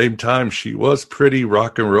 at the same time, she was pretty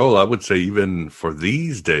rock and roll. I would say even for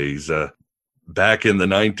these days, back in the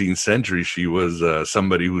 19th century, she was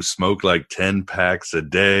somebody who smoked like 10 packs a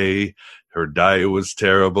day. Her diet was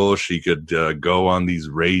terrible. She could go on these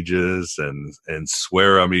rages and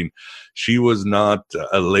swear. I mean, she was not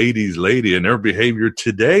a lady's lady, and her behavior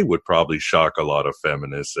today would probably shock a lot of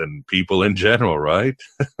feminists and people in general, right?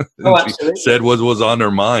 Oh, absolutely. She said what was on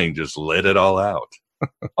her mind, just let it all out.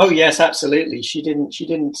 Oh yes, absolutely. She didn't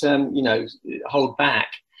hold back.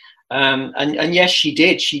 And yes, she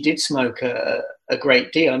did smoke a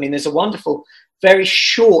great deal. I mean, there's a wonderful, very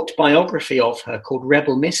short biography of her called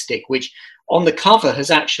Rebel Mystic, which on the cover has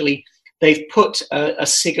actually, they've put a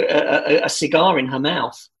cigar in her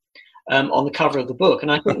mouth on the cover of the book.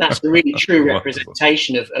 And I think that's a really true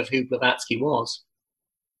representation of who Blavatsky was.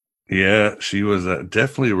 Yeah, she was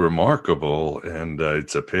definitely remarkable, and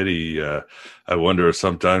it's a pity. I wonder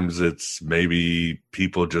sometimes it's maybe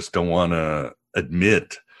people just don't want to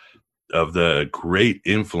admit of the great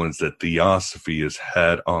influence that Theosophy has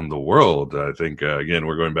had on the world. I think, again,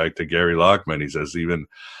 we're going back to Gary Lachman. He says even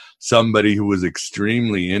somebody who was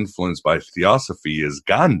extremely influenced by Theosophy is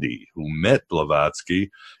Gandhi, who met Blavatsky,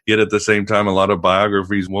 yet at the same time, a lot of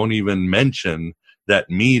biographies won't even mention that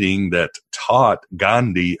meeting that taught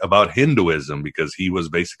Gandhi about Hinduism, because he was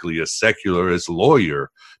basically a secularist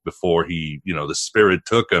lawyer before he, the spirit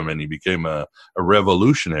took him and he became a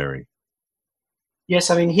revolutionary.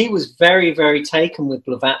 Yes, I mean, he was very, very taken with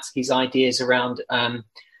Blavatsky's ideas around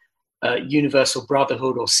universal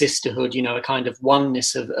brotherhood or sisterhood, a kind of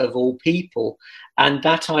oneness of all people. And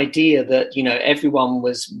that idea that, everyone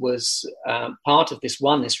was part of this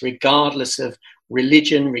oneness, regardless of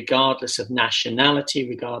religion, regardless of nationality,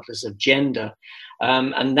 regardless of gender.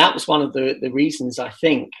 And that was one of the reasons I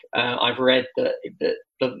think I've read that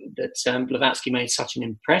Blavatsky made such an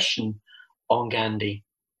impression on Gandhi.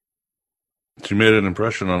 She made an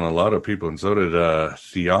impression on a lot of people, and so did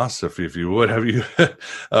Theosophy, if you would. Have you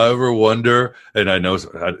ever wonder, and I know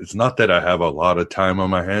it's not that I have a lot of time on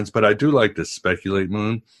my hands, but I do like to speculate,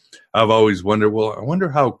 Moon. I've always wondered, I wonder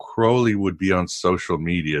how Crowley would be on social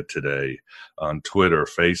media today, on Twitter,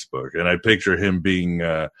 Facebook. And I picture him being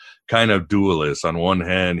kind of dualist. On one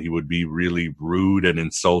hand, he would be really rude and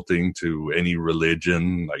insulting to any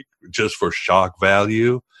religion, like just for shock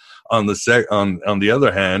value. On the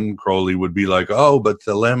other hand, Crowley would be like, oh, but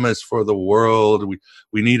Thelema is for the world.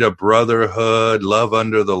 We need a brotherhood, love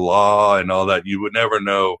under the law, and all that. You would never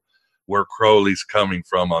know where Crowley's coming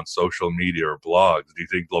from on social media or blogs. Do you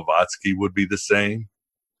think Blavatsky would be the same?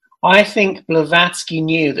 I think Blavatsky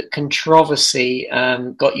knew that controversy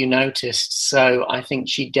got you noticed, so I think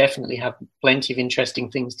she'd definitely have plenty of interesting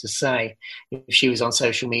things to say if she was on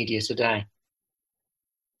social media today.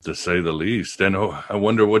 To say the least. And I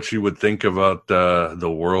wonder what she would think about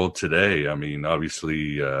the world today. I mean,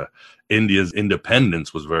 obviously, India's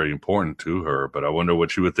independence was very important to her, but I wonder what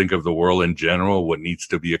she would think of the world in general, what needs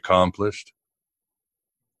to be accomplished.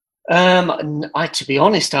 To be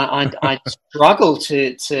honest, I struggle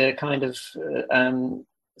to kind of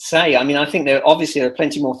say. I mean, I think there are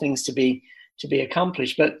plenty more things to be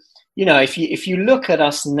accomplished, but if you look at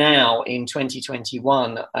us now in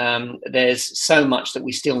 2021, there's so much that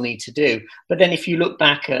we still need to do. But then if you look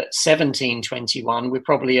back at 1721, we're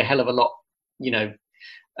probably a hell of a lot,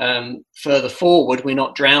 further forward. We're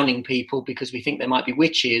not drowning people because we think there might be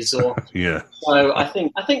witches, or yeah. So I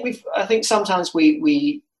think sometimes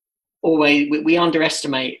we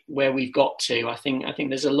underestimate where we've got to. I think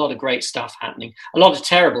there's a lot of great stuff happening, a lot of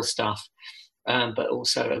terrible stuff, but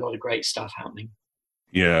also a lot of great stuff happening.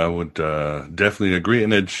 Yeah, I would definitely agree.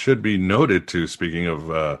 And it should be noted, too, speaking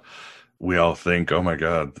of, we all think, oh, my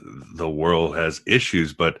God, the world has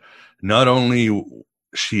issues. But not only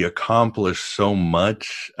she accomplished so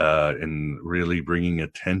much in really bringing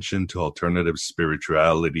attention to alternative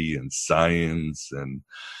spirituality and science and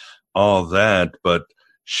all that, but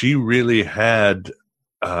she really had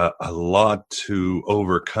a lot to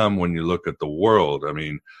overcome when you look at the world. I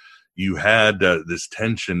mean, you had this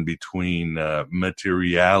tension between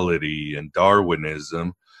materiality and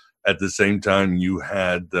Darwinism. At the same time, you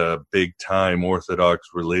had the big-time Orthodox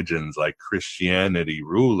religions like Christianity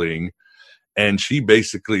ruling. and she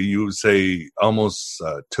basically, you would say, almost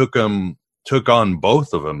took on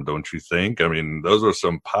both of them, don't you think? I mean, those were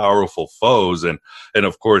some powerful foes, and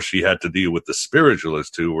of course she had to deal with the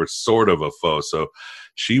spiritualists who were sort of a foe. So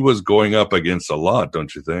she was going up against a lot,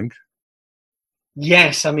 don't you think?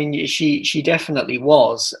 Yes, I mean she definitely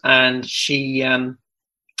was, and she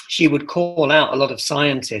would call out a lot of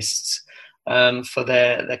scientists for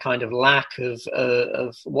their kind of lack of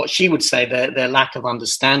what she would say their lack of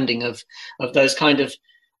understanding of those kind of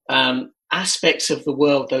aspects of the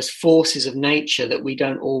world, those forces of nature that we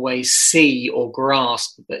don't always see or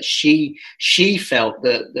grasp. But she felt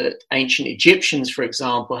that ancient Egyptians, for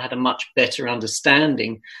example, had a much better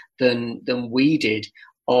understanding than we did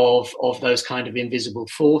of those kind of invisible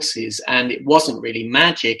forces, and it wasn't really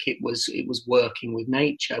magic. It was working with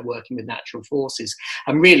nature, working with natural forces,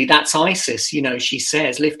 and really that's Isis. You know, she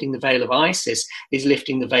says lifting the veil of Isis is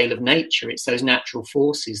lifting the veil of nature. It's those natural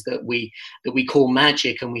forces that we call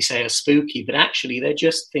magic and we say are spooky, but actually they're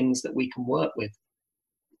just things that we can work with.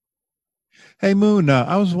 Hey, Moon,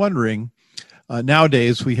 I was wondering.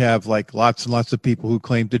 Nowadays, we have like lots and lots of people who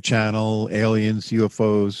claim to channel aliens,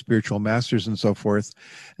 UFOs, spiritual masters, and so forth.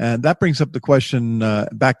 And that brings up the question,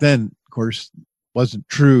 back then, of course, wasn't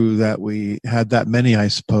true that we had that many, I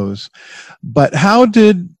suppose. But how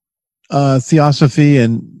did Theosophy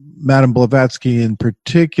and Madame Blavatsky in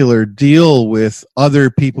particular deal with other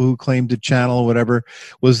people who claimed to channel whatever?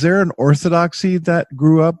 Was there an orthodoxy that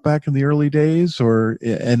grew up back in the early days?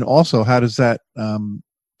 And also, how does that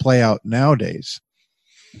play out nowadays?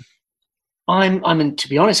 To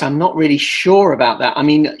be honest, I'm not really sure about that. I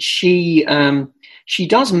mean, she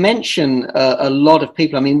does mention a lot of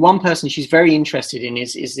people. I mean, one person she's very interested in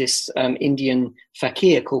is this Indian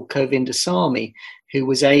fakir called Govindasamy, who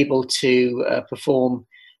was able to perform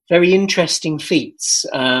very interesting feats.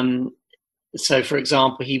 So, for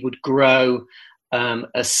example, he would grow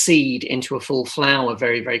a seed into a full flower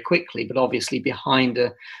very, very quickly, but obviously behind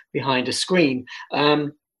a screen.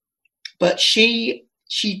 But she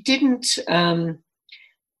didn't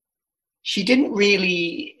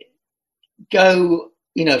really go,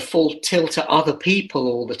 full tilt at other people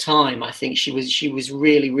all the time. I think she was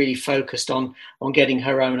really, really focused on getting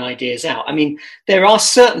her own ideas out. I mean, there are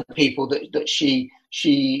certain people that she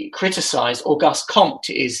criticized. Auguste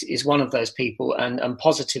Comte is one of those people, and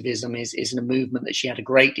positivism is a movement that she had a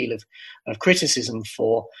great deal of criticism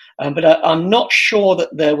for. But I'm not sure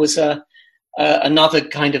that there was another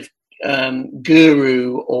kind of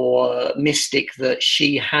guru or mystic that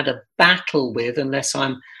she had a battle with, unless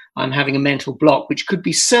I'm having a mental block, which could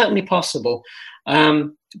be certainly possible.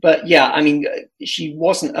 But yeah, I mean, she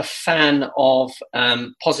wasn't a fan of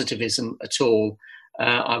positivism at all.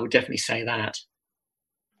 I would definitely say that.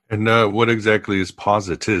 And what exactly is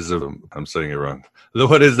positivism? I'm saying it wrong.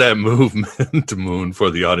 What is that movement, Moon, for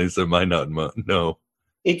the audience that might not know?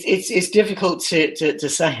 It's difficult to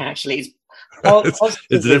say, actually.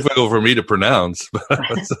 It's difficult for me to pronounce.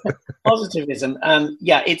 Positivism.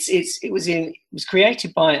 It was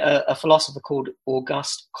created by a philosopher called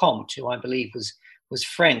Auguste Comte, who I believe was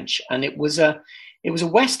French, and it was a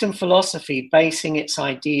Western philosophy basing its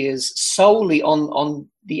ideas solely on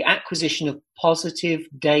the acquisition of positive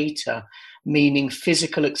data, meaning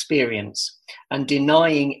physical experience, and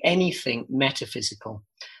denying anything metaphysical.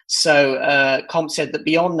 So Comte said that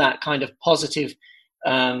beyond that kind of positive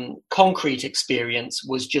concrete experience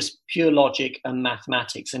was just pure logic and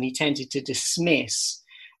mathematics, and he tended to dismiss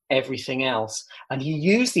everything else. And he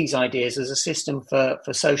used these ideas as a system for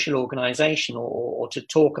social organization or to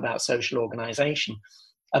talk about social organization.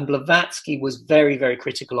 And Blavatsky was very, very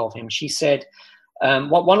critical of him. She said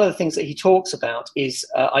one of the things that he talks about is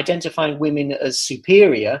identifying women as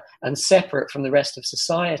superior and separate from the rest of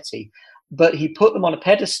society. But he put them on a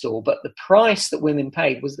pedestal, but the price that women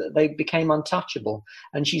paid was that they became untouchable.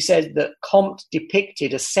 And she said that Comte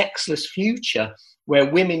depicted a sexless future where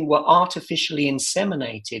women were artificially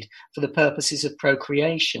inseminated for the purposes of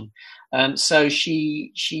procreation. So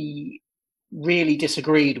she really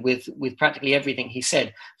disagreed with practically everything he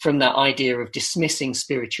said, from that idea of dismissing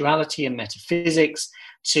spirituality and metaphysics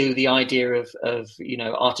to the idea of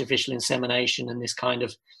artificial insemination and this kind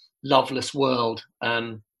of loveless world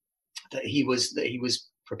that he was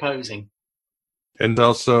proposing. And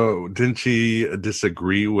also, didn't she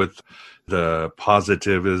disagree with the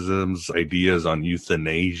positivism's ideas on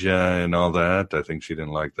euthanasia and all that? I think she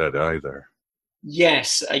didn't like that either.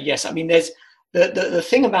 Yes. I mean, there's the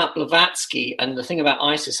thing about Blavatsky and the thing about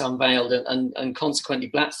Isis Unveiled and consequently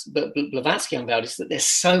Blavatsky Unveiled is that there's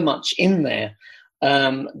so much in there.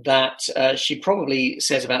 that she probably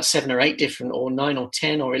says about 7 or 8 different, or 9 or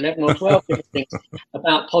 10 or 11 or 12 different things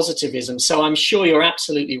about positivism. So I'm sure you're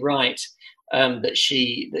absolutely right that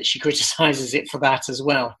she criticizes it for that as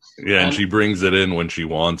well. Yeah, and she brings it in when she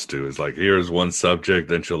wants to. It's like, here's one subject,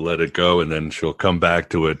 then she'll let it go, and then she'll come back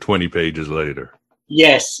to it 20 pages later.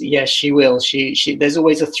 Yes, she will. She there's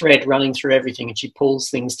always a thread running through everything, and she pulls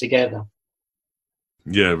things together.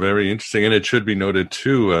 Yeah, very interesting. And it should be noted,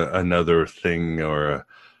 too, another thing or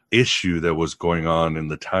issue that was going on in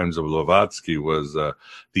the times of Blavatsky was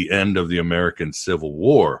the end of the American Civil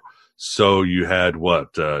War. So you had it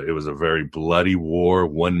was a very bloody war.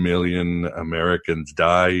 1 million Americans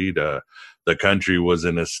died. The country was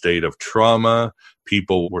in a state of trauma.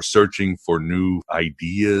 People were searching for new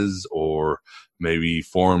ideas or maybe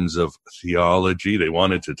forms of theology. They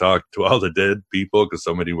wanted to talk to all the dead people because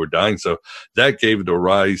so many were dying. So that gave the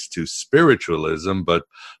rise to spiritualism. But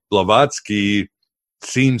Blavatsky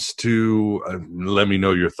seems to, let me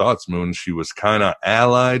know your thoughts, Moon. She was kind of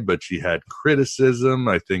allied, but she had criticism.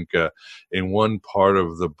 I think in one part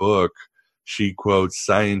of the book, she quotes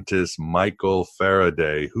scientist Michael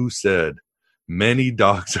Faraday, who said, "Many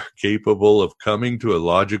dogs are capable of coming to a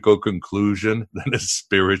logical conclusion than a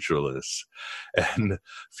spiritualist. And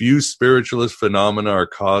few spiritualist phenomena are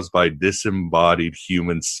caused by disembodied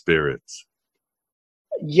human spirits."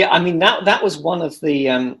 Yeah, I mean, that was one of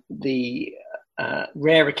the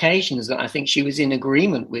rare occasions that I think she was in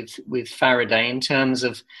agreement with Faraday in terms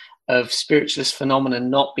of spiritualist phenomena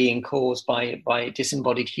not being caused by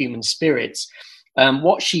disembodied human spirits.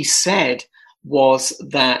 What she said was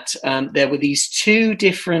that there were these two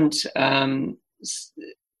different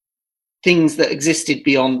things that existed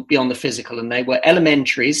beyond the physical, and they were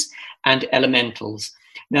elementaries and elementals.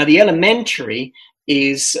 Now, the elementary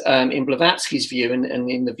is, in Blavatsky's view and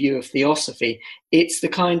in the view of theosophy, it's the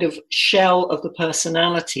kind of shell of the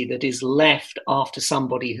personality that is left after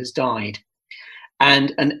somebody has died.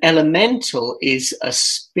 And an elemental is a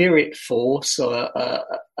spirit force, or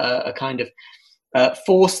a kind of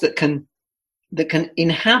force that can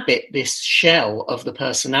inhabit this shell of the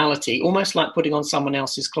personality, almost like putting on someone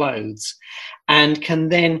else's clothes, and can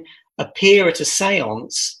then appear at a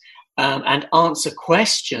seance and answer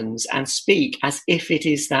questions and speak as if it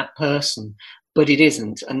is that person, but it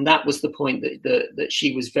isn't. And that was the point that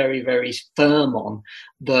she was very, very firm on,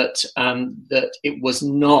 that it was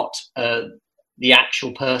not the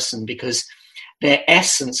actual person, because their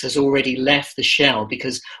essence has already left the shell.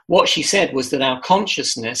 Because what she said was that our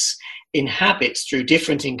consciousness inhabits through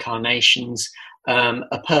different incarnations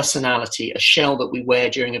a personality, a shell that we wear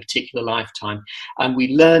during a particular lifetime. And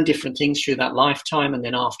we learn different things through that lifetime. And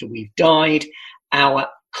then after we've died, our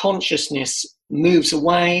consciousness moves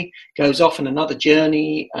away, goes off on another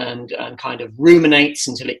journey, and kind of ruminates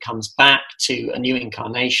until it comes back to a new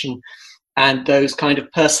incarnation. And those kind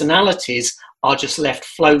of personalities are just left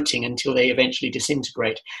floating until they eventually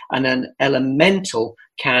disintegrate. And an elemental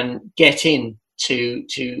can get in to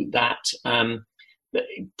that,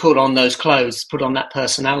 put on those clothes, put on that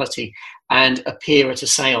personality, and appear at a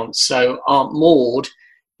seance. So Aunt Maud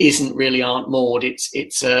isn't really Aunt Maud.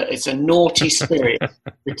 It's a naughty spirit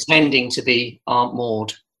pretending to be Aunt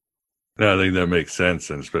Maud. Yeah, I think that makes sense,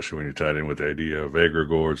 and especially when you tie it in with the idea of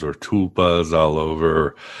egregores or tulpas all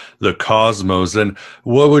over the cosmos. And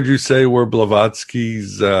what would you say were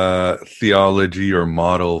Blavatsky's theology or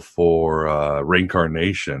model for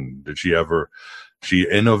reincarnation? Did she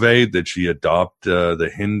innovate? Did she adopt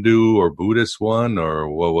the Hindu or Buddhist one, or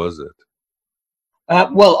what was it?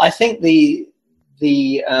 Well, I think the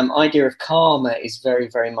idea of karma is very,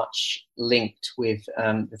 very much linked with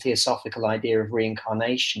the theosophical idea of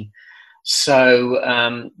reincarnation.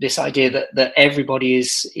 So this idea that everybody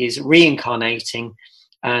is reincarnating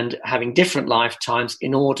and having different lifetimes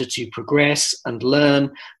in order to progress and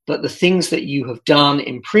learn, but the things that you have done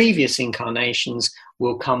in previous incarnations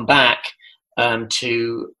will come back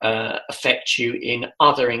to affect you in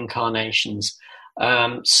other incarnations.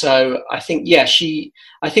 So I think,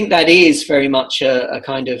 I think that is very much a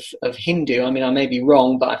kind of Hindu. I mean, I may be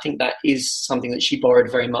wrong, but I think that is something that she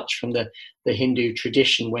borrowed very much from the Hindu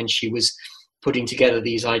tradition when she was putting together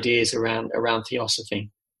these ideas around theosophy.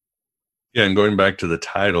 Yeah, and going back to the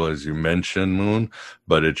title, as you mentioned, Moon,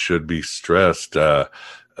 but it should be stressed,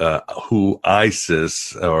 who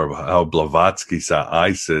Isis, or how Blavatsky saw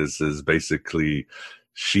Isis, is basically,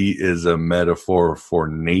 she is a metaphor for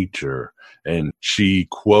nature. And she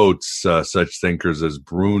quotes such thinkers as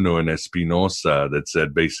Bruno and Espinosa that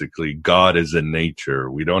said basically God is in nature.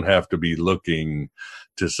 We don't have to be looking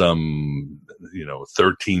to some,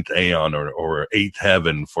 13th aeon or 8th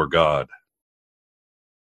heaven for God.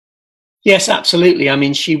 Yes, absolutely. I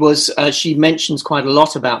mean, she mentions quite a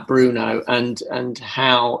lot about Bruno and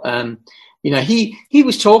how, he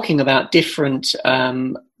was talking about different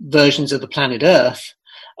versions of the planet Earth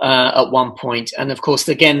at one point. And of course,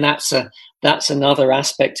 again, that's another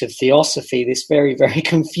aspect of theosophy, this very, very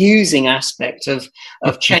confusing aspect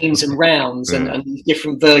of chains and rounds and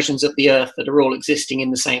different versions of the Earth that are all existing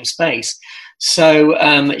in the same space. So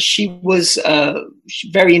she was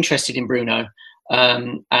very interested in Bruno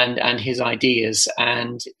and his ideas.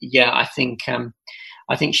 And yeah, I think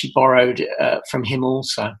she borrowed from him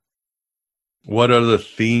also. What other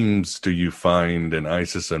themes do you find in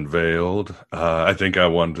Isis Unveiled? I think I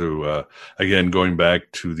want to, again, going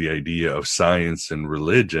back to the idea of science and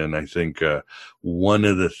religion, I think one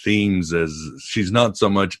of the themes is she's not so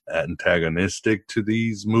much antagonistic to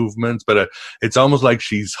these movements, but it's almost like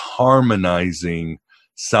she's harmonizing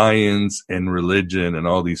science and religion and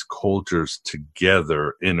all these cultures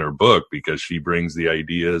together in her book, because she brings the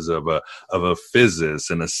ideas of a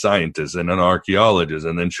physicist and a scientist and an archaeologist,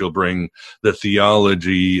 and then she'll bring the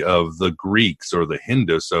theology of the Greeks or the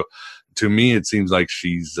Hindus. So to me, it seems like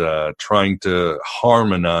she's trying to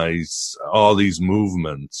harmonize all these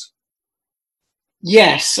movements.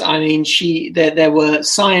 Yes, I mean, there were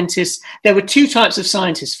scientists. There were two types of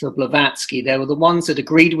scientists for Blavatsky. There were the ones that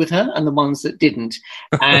agreed with her and the ones that didn't.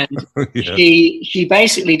 And yeah. she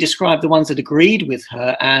basically described the ones that agreed with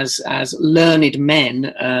her as learned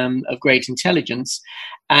men of great intelligence,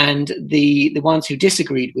 and the ones who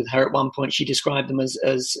disagreed with her, at one point she described them as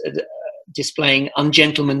displaying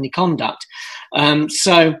ungentlemanly conduct.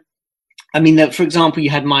 So, I mean, for example,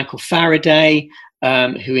 you had Michael Faraday,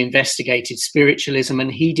 who investigated spiritualism,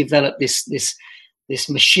 and he developed this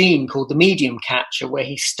machine called the medium catcher, where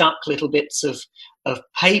he stuck little bits of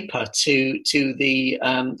paper to the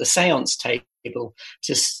seance table.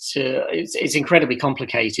 It's incredibly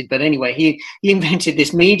complicated, but anyway, he invented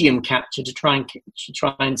this medium catcher to try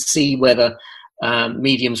and see whether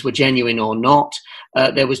mediums were genuine or not.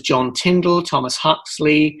 There was John Tyndall, Thomas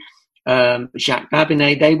Huxley, Jacques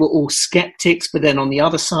Babinet. They were all skeptics, but then on the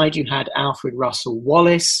other side you had Alfred Russel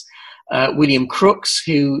Wallace, William Crookes,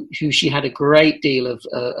 who she had a great deal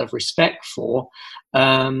of respect for,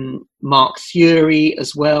 Mark Fury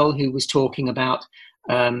as well, who was talking about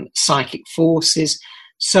psychic forces.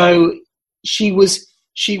 So she was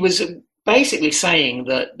basically saying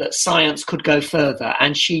that science could go further,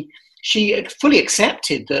 and she fully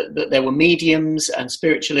accepted that there were mediums and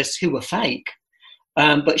spiritualists who were fake.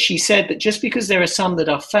 But she said that just because there are some that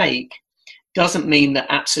are fake doesn't mean that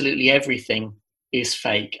absolutely everything is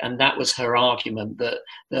fake. And that was her argument, that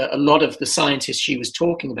a lot of the scientists she was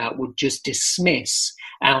talking about would just dismiss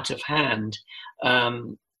out of hand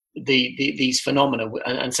these phenomena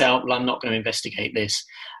and say, oh, well, I'm not going to investigate this.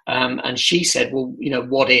 And she said, well,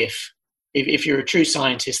 what if you're a true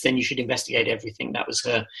scientist, then you should investigate everything. That was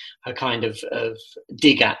her kind of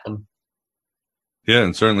dig at them. Yeah,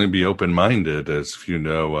 and certainly be open-minded. As you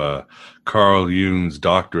know, Carl Jung's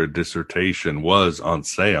doctorate dissertation was on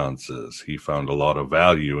seances. He found a lot of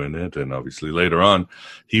value in it, and obviously later on,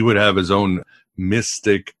 he would have his own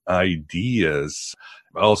mystic ideas.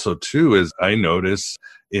 Also, too, as I notice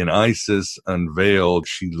in Isis Unveiled,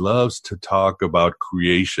 she loves to talk about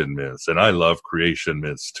creation myths, and I love creation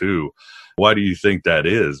myths, too. Why do you think that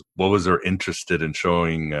is? What was her interested in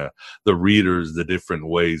showing the readers the different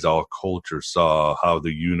ways all cultures saw how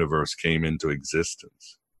the universe came into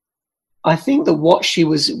existence? I think that what she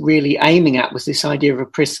was really aiming at was this idea of a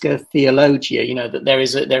Prisca Theologia, that there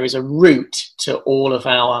is a root to all of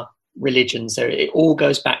our religions. It all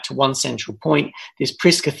goes back to one central point, this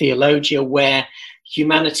Prisca Theologia, where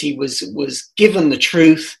humanity was given the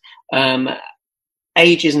truth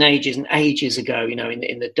ages and ages and ages ago, in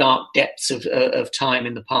the dark depths of time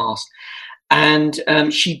in the past. And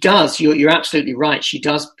she does, you're absolutely right, she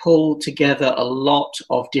does pull together a lot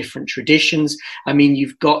of different traditions. I mean,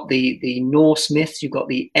 you've got the Norse myths, you've got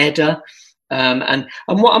the Edda, and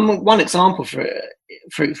one example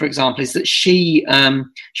for example is that she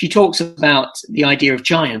talks about the idea of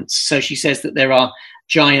giants. So she says that there are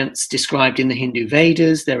giants described in the Hindu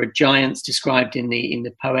Vedas. There are giants described in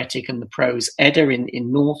the poetic and the prose Edda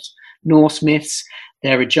in Norse myths.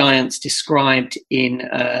 There are giants described in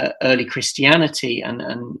early Christianity and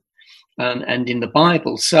in the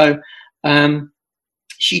Bible. So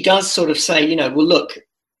she does sort of say, well, look,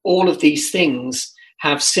 all of these things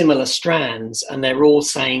have similar strands, and they're all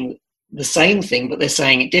saying the same thing, but they're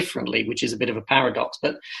saying it differently, which is a bit of a paradox.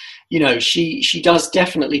 But she does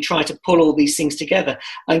definitely try to pull all these things together.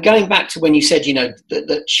 And going back to when you said,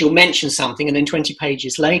 that she'll mention something and then 20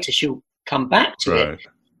 pages later she'll come back to it.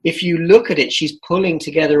 if you look at it, she's pulling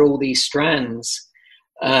together all these strands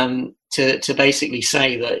to basically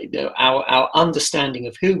say that our understanding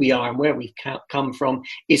of who we are and where we've come from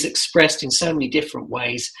is expressed in so many different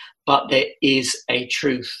ways, but there is a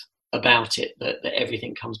truth about it that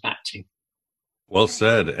everything comes back to. Well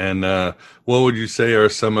said. And what would you say are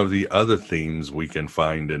some of the other themes we can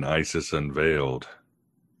find in Isis Unveiled?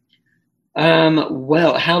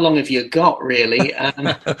 Well, how long have you got, really?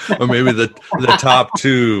 Or maybe the top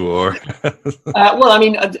two, or well, I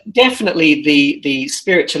mean, definitely the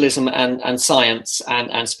spiritualism and science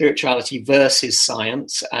and spirituality versus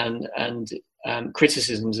science and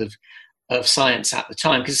criticisms of science at the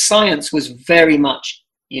time, because science was very much,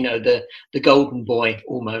 the golden boy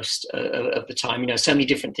almost of the time. So many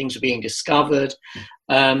different things were being discovered,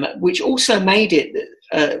 which also made it.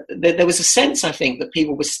 There was a sense, I think, that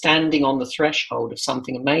people were standing on the threshold of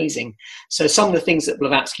something amazing. So some of the things that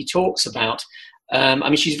Blavatsky talks about,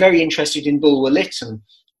 she's very interested in Bulwer Lytton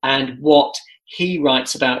and what he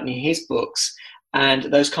writes about in his books, and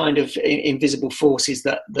those kind of invisible forces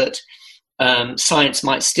that science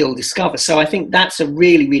might still discover. So I think that's a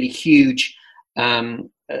really, really huge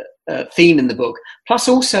theme in the book. Plus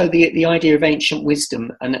also the idea of ancient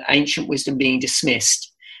wisdom and ancient wisdom being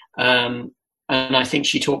dismissed. And I think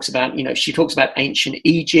she talks about ancient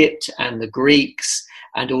Egypt and the Greeks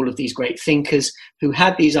and all of these great thinkers who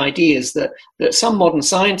had these ideas that some modern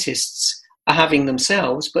scientists are having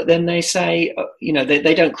themselves, but then they say,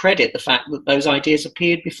 they don't credit the fact that those ideas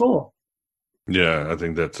appeared before. Yeah, I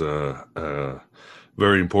think that's a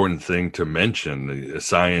very important thing to mention.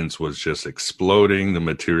 Science was just exploding. The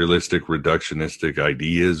materialistic, reductionistic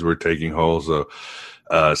ideas were taking hold. So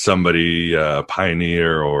somebody, a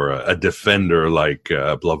pioneer or a defender like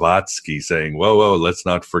Blavatsky saying, whoa, let's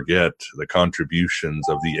not forget the contributions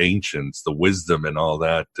of the ancients, the wisdom and all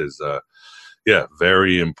that is,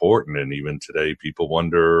 very important. And even today, people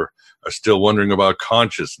are still wondering about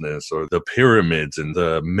consciousness or the pyramids and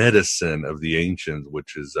the medicine of the ancients,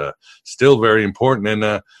 which is still very important. And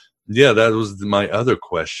that was my other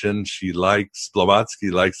question.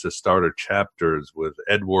 Blavatsky likes to start her chapters with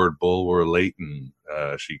Edward Bulwer Lytton.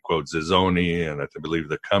 She quotes Zizoni and I believe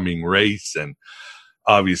The Coming Race. And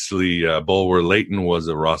obviously, Bulwer Lytton was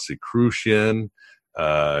a Rosicrucian.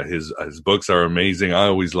 His books are amazing. I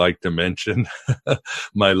always like to mention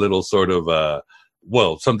my little sort of,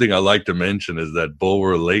 something I like to mention is that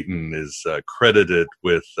Bulwer Lytton is credited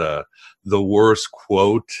with the worst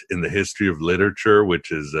quote in the history of literature,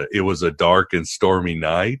 which is, it was a dark and stormy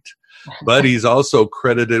night. But he's also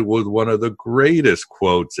credited with one of the greatest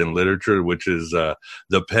quotes in literature, which is,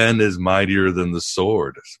 the pen is mightier than the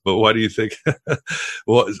sword. But what do you think?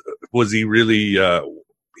 Was he really,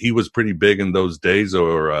 he was pretty big in those days,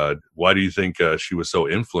 or why do you think she was so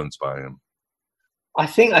influenced by him? I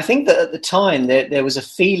think that at the time there was a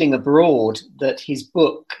feeling abroad that his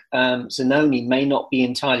book, Zanoni, may not be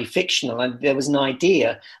entirely fictional, and there was an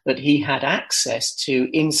idea that he had access to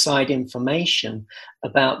inside information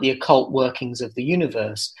about the occult workings of the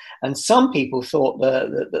universe. And some people thought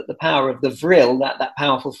that the power of the Vril, that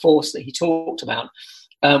powerful force that he talked about,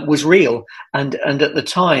 was real, and at the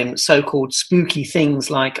time, so-called spooky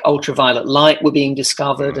things like ultraviolet light were being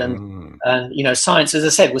discovered, and science, as I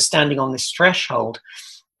said, was standing on this threshold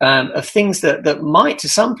of things that might, to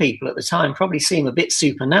some people at the time, probably seem a bit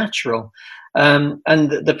supernatural. And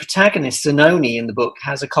the protagonist, Zanoni, in the book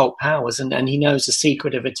has occult powers, and he knows the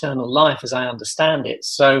secret of eternal life, as I understand it.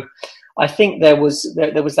 So I think there was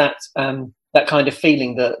that kind of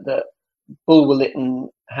feeling that Bulwer Lytton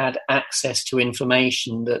had access to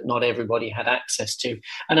information that not everybody had access to.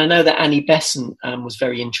 And I know that Annie Besant was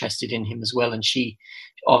very interested in him as well, and she,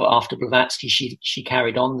 after Blavatsky, she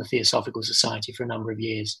carried on the Theosophical Society for a number of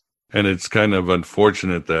years. And it's kind of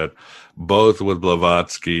unfortunate that both with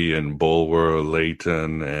Blavatsky and Bulwer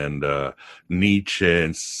Lytton and Nietzsche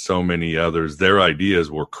and so many others, their ideas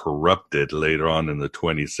were corrupted later on in the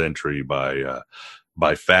 20th century by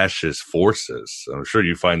fascist forces. I'm sure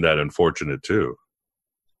you find that unfortunate too.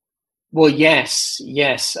 Well, yes.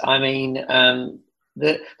 I mean,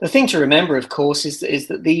 the thing to remember, of course, is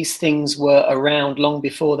that these things were around long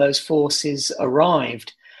before those forces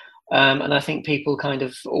arrived. And I think people kind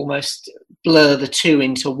of almost blur the two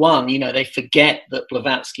into one. They forget that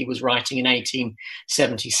Blavatsky was writing in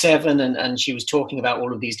 1877 and she was talking about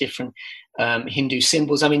all of these different Hindu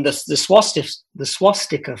symbols. I mean, the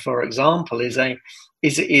swastika, for example, is a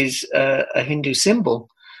Hindu symbol.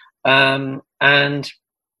 And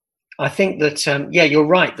I think that, you're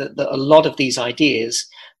right, that a lot of these ideas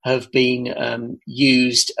have been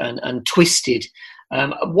used and twisted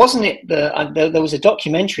Wasn't it there was a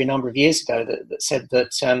documentary a number of years ago that said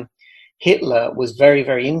that Hitler was very,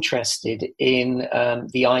 very interested in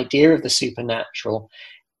the idea of the supernatural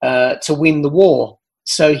to win the war.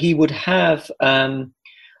 So he would have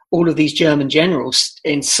all of these German generals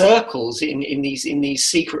in circles, in these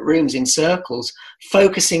secret rooms in circles,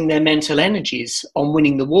 focusing their mental energies on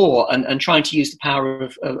winning the war and trying to use the power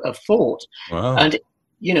of thought. Wow. And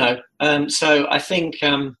so I think,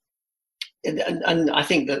 and I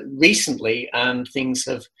think that recently things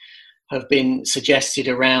have been suggested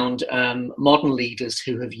around modern leaders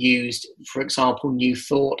who have used, for example, new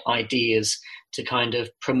thought ideas to kind of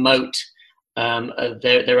promote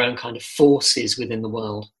their own kind of forces within the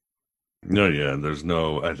world. No, yeah,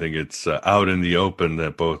 I think it's out in the open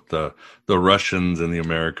that both the Russians and the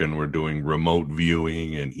American were doing remote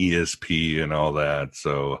viewing and ESP and all that.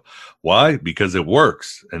 So why? Because it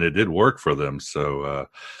works, and it did work for them. So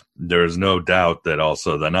there's no doubt that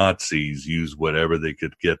also the Nazis used whatever they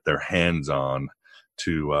could get their hands on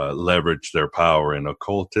to leverage their power, and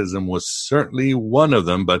occultism was certainly one of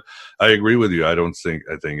them. But I agree with you. I think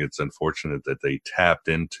it's unfortunate that they tapped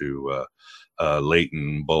into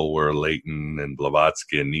Leighton, Bulwer, Leighton, and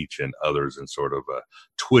Blavatsky and Nietzsche and others, and sort of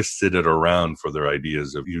twisted it around for their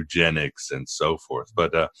ideas of eugenics and so forth.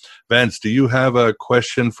 But Vance, do you have a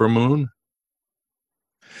question for Moon?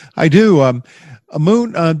 I do.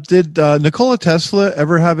 Moon, did Nikola Tesla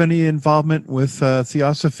ever have any involvement with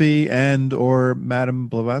Theosophy and or Madame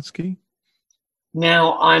Blavatsky?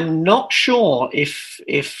 Now, I'm not sure if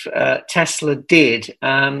Tesla did.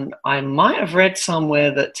 I might have read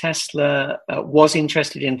somewhere that Tesla was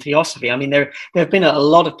interested in Theosophy. I mean, there have been a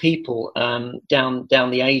lot of people down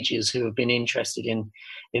the ages who have been interested in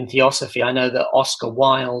Theosophy. I know that Oscar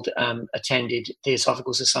Wilde attended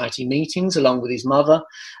Theosophical Society meetings along with his mother.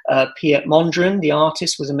 Piet Mondrian, the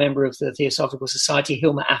artist, was a member of the Theosophical Society.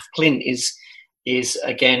 Hilma af Klint is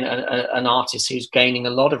again an artist who's gaining a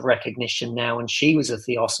lot of recognition now, and she was a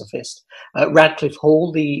Theosophist. Radcliffe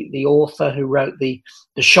Hall, the author who wrote the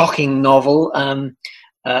shocking novel,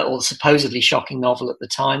 or the supposedly shocking novel at the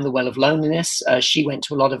time, The Well of Loneliness, she went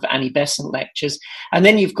to a lot of Annie Besant lectures. And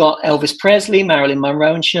then you've got Elvis Presley, Marilyn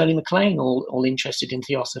Monroe, and Shirley MacLaine, all interested in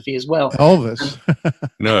Theosophy as well. Elvis.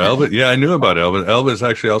 No, Elvis. Yeah, I knew about Elvis. Elvis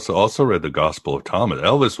actually also read the Gospel of Thomas.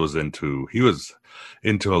 Elvis was into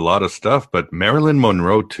a lot of stuff, but Marilyn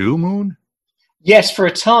Monroe too, Moon? Yes, for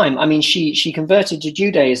a time. I mean, she converted to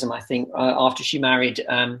Judaism, I think, after she married,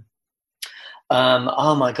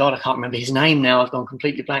 oh my God, I can't remember his name now. I've gone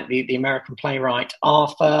completely blank. The American playwright,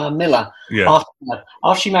 Arthur Miller. Yeah.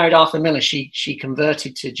 After she married Arthur Miller, she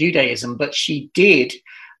converted to Judaism, but she did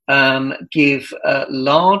give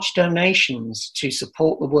large donations to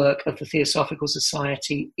support the work of the Theosophical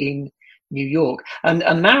Society in New York. And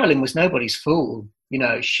Marilyn was nobody's fool. You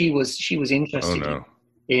know, she was interested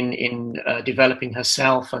in developing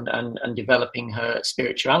herself and developing her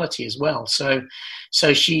spirituality as well. So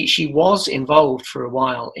she was involved for a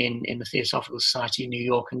while in the Theosophical Society in New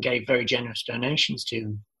York and gave very generous donations to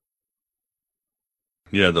them.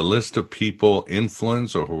 Yeah, the list of people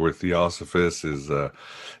influenced or who were Theosophists is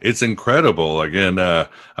it's incredible. Again, I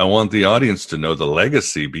want the audience to know the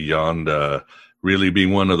legacy beyond really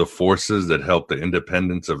being one of the forces that helped the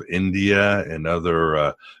independence of India and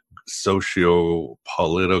other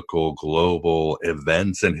socio-political global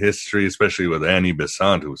events in history, especially with Annie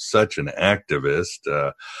Besant, who's such an activist.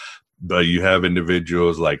 But you have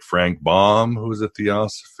individuals like Frank Baum, who's a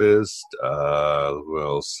Theosophist. Who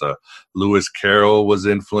else? Lewis Carroll was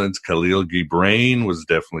influenced. Khalil Gibran was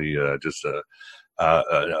definitely just a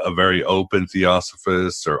very open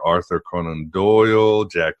Theosophist, or Arthur Conan Doyle,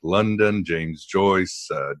 Jack London, James Joyce,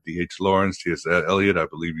 D.H. Lawrence, T.S. Eliot, I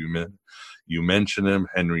believe you mentioned him,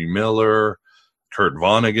 Henry Miller, Kurt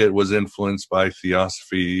Vonnegut was influenced by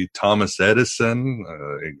Theosophy, Thomas Edison,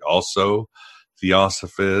 also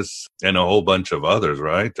Theosophist, and a whole bunch of others,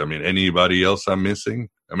 right? I mean, anybody else I'm missing?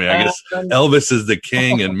 I mean, I guess Elvis is the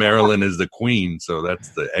king and Marilyn is the queen, so that's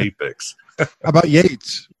the apex. How about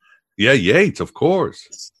Yeats? Yeah, Yeats, of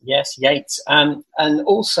course. Yes, Yeats. And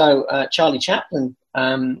also Charlie Chaplin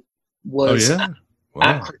was at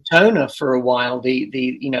Crotona for a while,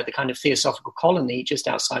 the kind of theosophical colony just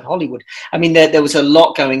outside Hollywood. I mean, there was a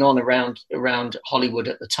lot going on around Hollywood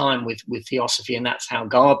at the time with Theosophy, and that's how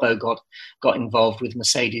Garbo got involved with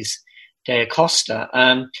Mercedes de Acosta.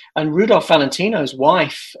 And Rudolph Valentino's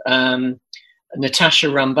wife, Natasha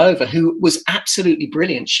Rambova, who was absolutely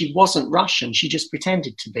brilliant. She wasn't Russian. She just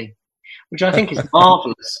pretended to be, which I think is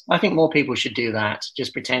marvelous. I think more people should do that.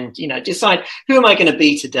 Just pretend, decide who am I going to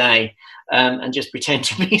be today, and just pretend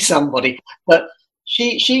to be somebody. But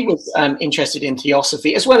She was interested in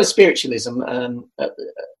theosophy as well as spiritualism.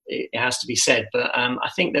 It has to be said, but I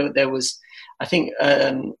think there was. I think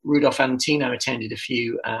Rudolph Valentino attended a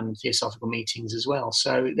few theosophical meetings as well.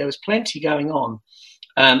 So there was plenty going on.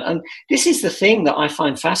 And this is the thing that I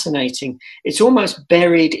find fascinating. It's almost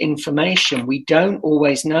buried information. We don't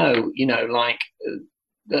always know, like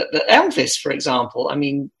the Elvis, for example. I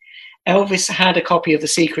mean, Elvis had a copy of The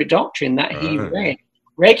Secret Doctrine that he read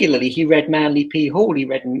regularly. He read Manly P. Hall, he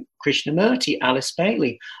read Krishnamurti, Alice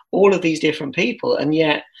Bailey, all of these different people. And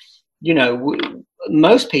yet,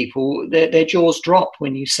 most people, their jaws drop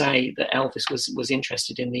when you say that Elvis was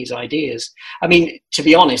interested in these ideas. I mean, to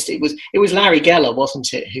be honest, it was Larry Geller,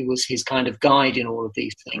 wasn't it, who was his kind of guide in all of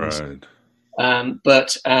these things. Right.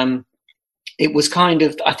 But it was kind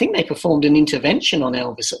of, I think they performed an intervention on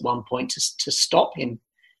Elvis at one point to stop him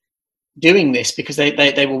doing this because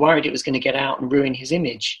they were worried it was going to get out and ruin his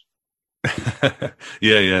image.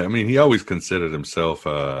 Yeah. I mean, he always considered himself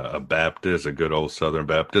a Baptist, a good old Southern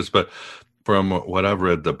Baptist, but from what I've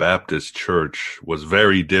read, the Baptist church was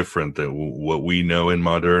very different than what we know in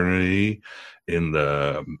modernity. In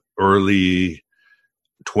the early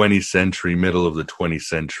 20th century, middle of the 20th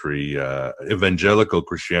century, evangelical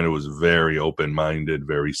Christianity was very open-minded,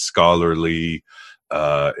 very scholarly,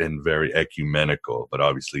 and very ecumenical. But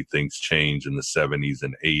obviously things changed in the 70s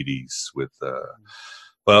and 80s with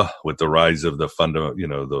the rise of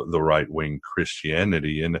the right-wing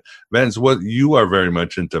Christianity. And Vance, what you are very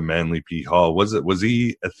much into Manly P. Hall. Was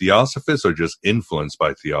he a theosophist or just influenced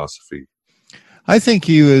by theosophy? I think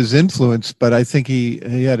he was influenced, but I think he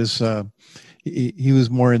had his he was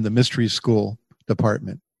more in the mystery school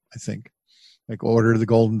department. I think, like Order of the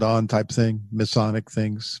Golden Dawn type thing, Masonic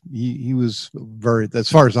things. He was very, as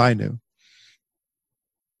far as I knew.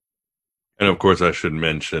 And of course, I should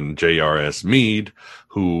mention J.R.S. Mead,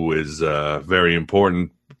 who is very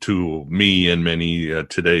important to me and many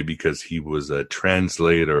today because he was a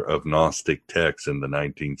translator of Gnostic texts in the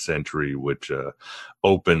 19th century, which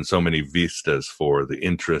opened so many vistas for the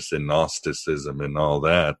interest in Gnosticism and all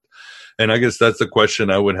that. And I guess that's the question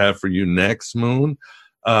I would have for you next, Moon.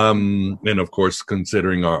 And of course,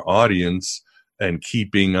 considering our audience and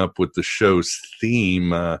keeping up with the show's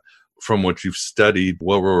theme, from what you've studied,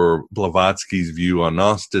 what were Blavatsky's view on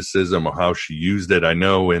Gnosticism or how she used it? I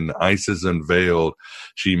know in Isis Unveiled,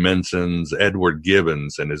 she mentions Edward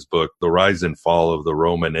Gibbons in his book, The Rise and Fall of the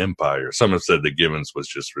Roman Empire. Some have said that Gibbons was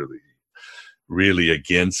just really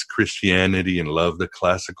against Christianity and loved the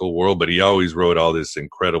classical world, but he always wrote all this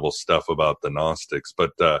incredible stuff about the Gnostics. But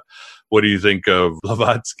what do you think of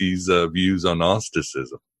Blavatsky's views on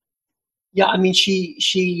Gnosticism? Yeah, I mean,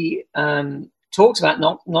 she talks about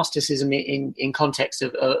Gnosticism in context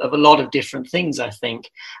of a lot of different things, I think.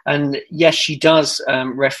 And yes, she does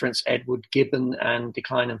reference Edward Gibbon and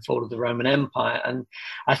Decline and Fall of the Roman Empire. And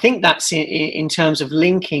I think that's in terms of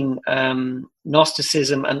linking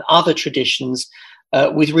Gnosticism and other traditions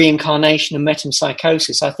with reincarnation and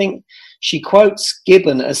metempsychosis. I think she quotes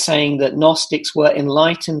Gibbon as saying that Gnostics were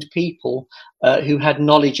enlightened people who had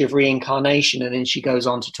knowledge of reincarnation, and then she goes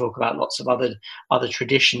on to talk about lots of other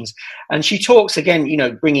traditions. And she talks again,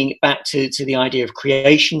 bringing it back to the idea of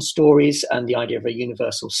creation stories and the idea of a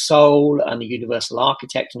universal soul and a universal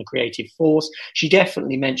architect and a creative force. She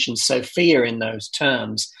definitely mentions Sophia in those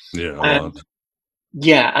terms. Yeah, a lot.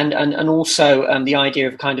 Yeah, and also the idea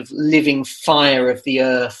of kind of living fire of the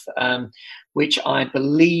earth, which I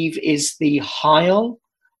believe is the Heil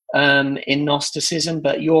in Gnosticism,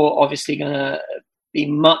 but you're obviously going to be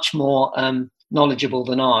much more knowledgeable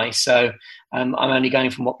than I. So I'm only going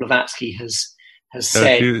from what Blavatsky has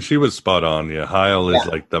said. She was spot on. Yeah, Heil is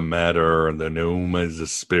like the matter, and the Pneuma is the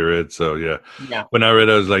spirit. So yeah, when I read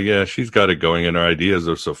it, I was like, yeah, she's got it going, and her ideas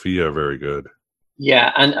of Sophia are very good.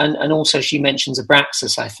 Yeah, and also she mentions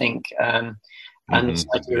Abraxas, I think, and this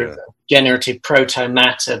idea of generative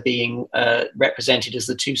proto-matter being represented as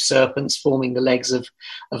the two serpents forming the legs of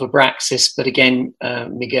Abraxas. But again,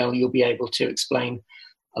 Miguel, you'll be able to explain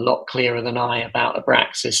a lot clearer than I about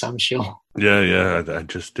Abraxas, I'm sure. Yeah. I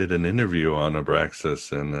just did an interview on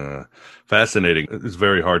Abraxas, and fascinating. It's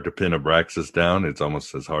very hard to pin Abraxas down. It's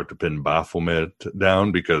almost as hard to pin Baphomet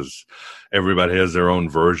down because everybody has their own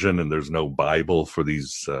version, and there's no Bible for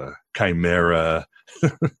these chimera,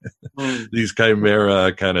 these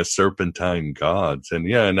chimera kind of serpentine gods.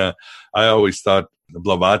 And I always thought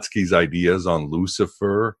Blavatsky's ideas on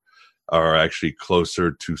Lucifer are actually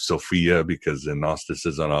closer to Sophia, because in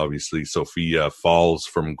Gnosticism, obviously, Sophia falls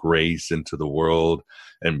from grace into the world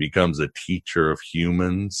and becomes a teacher of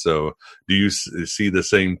humans. So do you see the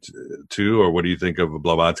same too, or what do you think of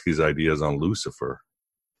Blavatsky's ideas on Lucifer?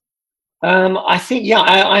 I think, yeah,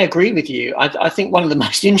 I agree with you. I think one of the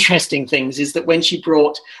most interesting things is that when she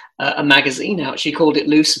brought a magazine out, she called it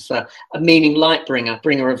Lucifer, meaning light bringer,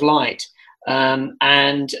 bringer of light.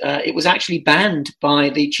 And it was actually banned by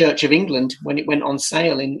the Church of England when it went on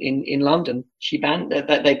sale in London. They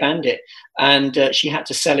banned it, and she had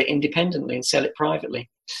to sell it independently and sell it privately.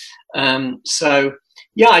 So,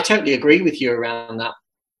 yeah, I totally agree with you around that.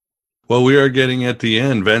 Well, we are getting at the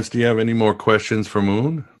end. Vince, do you have any more questions for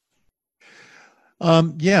Moon?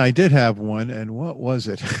 Yeah, I did have one, and what was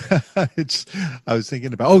it? I was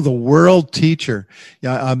thinking about, the World Teacher.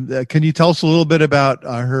 Yeah, can you tell us a little bit about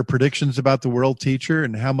her predictions about the World Teacher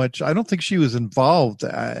and how much? I don't think she was involved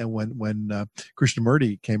when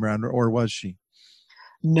Krishnamurti came around, or was she?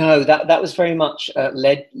 No, that was very much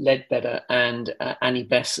Leadbetter and Annie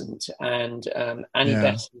Besant, and Annie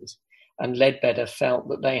Besant and Leadbetter felt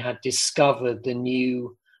that they had discovered the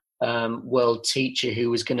new world teacher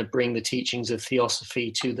who was going to bring the teachings of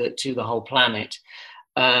theosophy to the whole planet.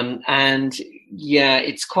 And yeah,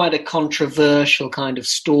 it's quite a controversial kind of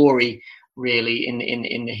story, really, in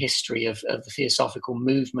the history of the theosophical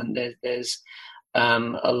movement. There's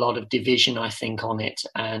a lot of division, I think, on it,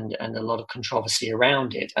 and a lot of controversy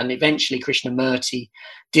around it. And eventually Krishnamurti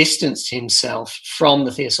distanced himself from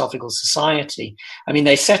the Theosophical Society. I mean,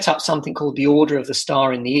 they set up something called the Order of the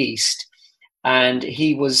Star in the East, and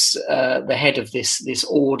he was the head of this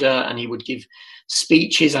order, and he would give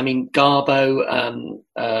speeches. I mean, Garbo,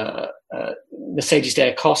 Mercedes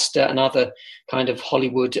de Acosta, and other kind of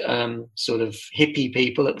Hollywood sort of hippie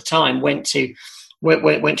people at the time went to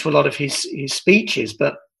a lot of his speeches,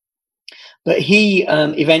 but he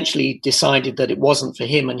eventually decided that it wasn't for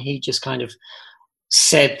him, and he just kind of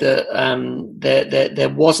said that there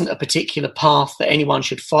wasn't a particular path that anyone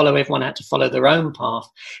should follow. Everyone had to follow their own path.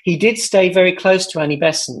 He did stay very close to Annie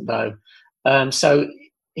Besant, though, so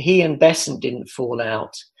he and Besant didn't fall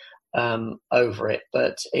out over it,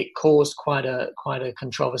 but it caused quite a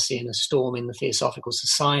controversy and a storm in the Theosophical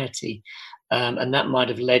Society, and that might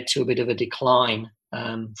have led to a bit of a decline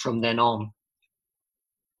from then on.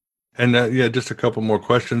 And just a couple more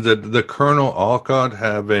questions. Did the Colonel Olcott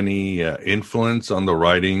have any influence on the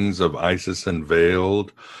writings of Isis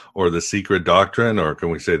Unveiled or The Secret Doctrine, or can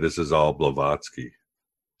we say this is all Blavatsky?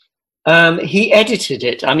 He edited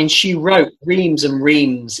it. I mean, she wrote reams and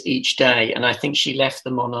reams each day, and I think she left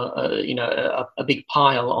them on a big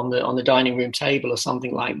pile on the dining room table or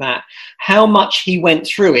something like that. How much he went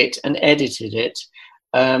through it and edited it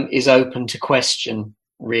is open to question,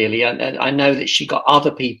 really. I know that she got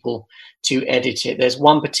other people to edit it. There's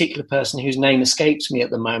one particular person whose name escapes me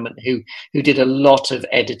at the moment who did a lot of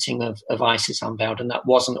editing of Isis Unveiled, and that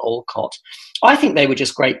wasn't Olcott. I think they were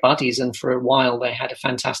just great buddies, and for a while they had a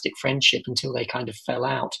fantastic friendship until they kind of fell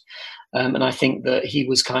out. And I think that he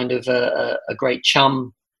was kind of a great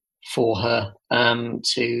chum for her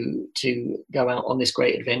to go out on this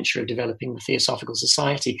great adventure of developing the Theosophical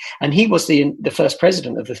Society. And he was the first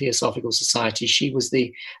president of the Theosophical Society. She was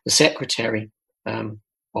the secretary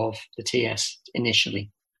of the TS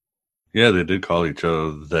initially. Yeah, they did call each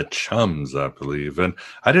other the chums, I believe. And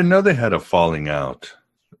I didn't know they had a falling out.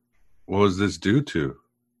 What was this due to?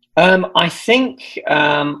 I think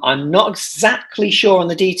I'm not exactly sure on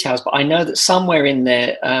the details, but I know that somewhere in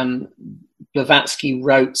there Blavatsky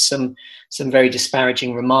wrote some very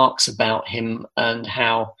disparaging remarks about him and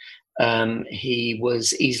how he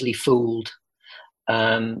was easily fooled,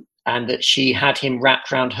 and that she had him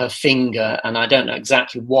wrapped around her finger, and I don't know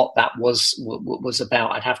exactly what that was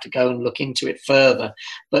about. I'd have to go and look into it further,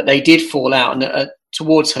 but they did fall out, and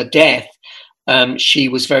towards her death she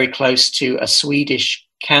was very close to a Swedish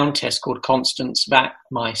countess called Constance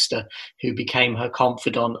Wachtmeister, who became her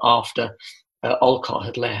confidant after Olcott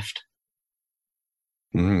had left.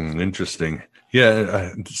 Interesting.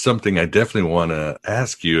 Yeah, something I definitely want to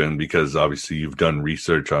ask you, and because obviously you've done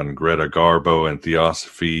research on Greta Garbo and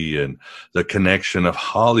Theosophy and the connection of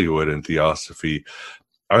Hollywood and Theosophy,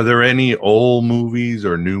 are there any old movies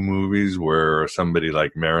or new movies where somebody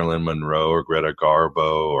like Marilyn Monroe or Greta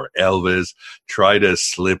Garbo or Elvis try to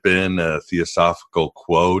slip in a theosophical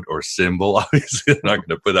quote or symbol? Obviously, they're not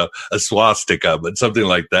going to put a swastika, but something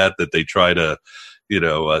like that they try to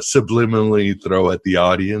subliminally throw at the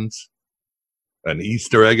audience, an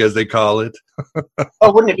Easter egg, as they call it.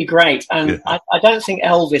 Oh, wouldn't it be great? And yeah. I don't think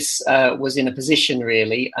Elvis was in a position,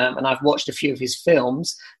 really. And I've watched a few of his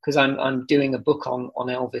films because I'm doing a book on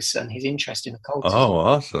Elvis and his interest in occultism. Oh,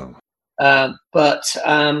 awesome. But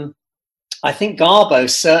I think Garbo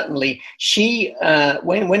certainly, she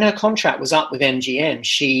when her contract was up with MGM,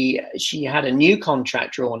 she had a new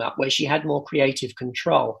contract drawn up where she had more creative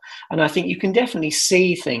control. And I think you can definitely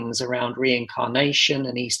see things around reincarnation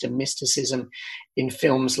and Eastern mysticism in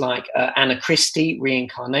films like Anna Christie,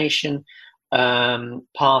 Reincarnation,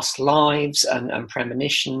 Past Lives and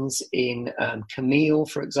Premonitions in Camille,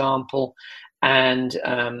 for example, and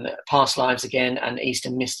Past Lives again, and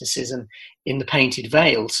Eastern mysticism in The Painted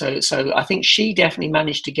Veil. So I think she definitely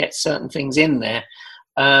managed to get certain things in there.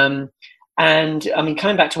 And I mean,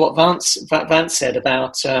 coming back to what Vance said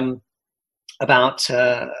about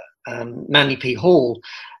Manly P. Hall,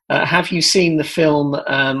 have you seen the film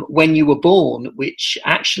When You Were Born, which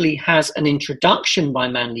actually has an introduction by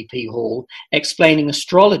Manly P. Hall explaining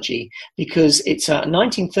astrology, because it's a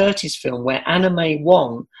 1930s film where Anna May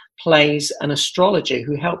Wong plays an astrologer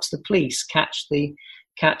who helps the police catch the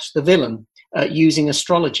villain using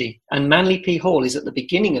astrology. And Manly P. Hall is at the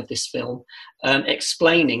beginning of this film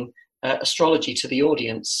explaining astrology to the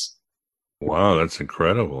audience. Wow, that's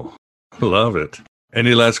incredible. Love it.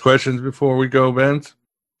 Any last questions before we go, Vance?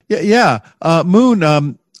 Yeah. Moon,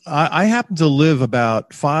 I happen to live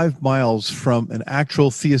about 5 miles from an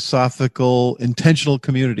actual theosophical intentional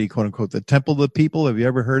community, quote unquote, the Temple of the People. Have you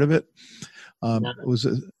ever heard of it?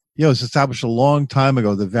 It was established a long time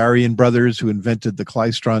ago. The Varian brothers who invented the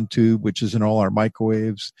Klystron tube, which is in all our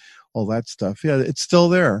microwaves, all that stuff. Yeah, it's still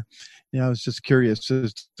there. I was just curious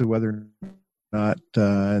as to whether or not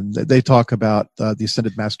they talk about the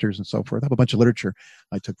Ascended Masters and so forth. I have a bunch of literature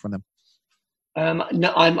I took from them.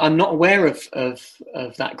 No, I'm not aware of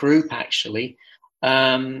that group, actually.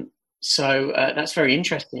 So that's very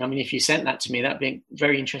interesting. I mean, if you sent that to me, that'd be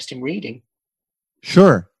very interesting reading.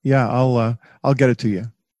 Sure. Yeah, I'll get it to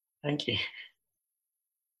you. Thank you.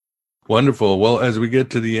 Wonderful. Well, as we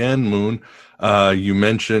get to the end, Moon, you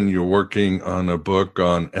mentioned you're working on a book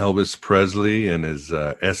on Elvis Presley and his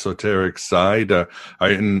esoteric side.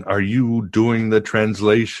 Are you doing the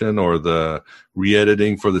translation or the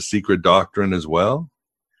re-editing for The Secret Doctrine as well?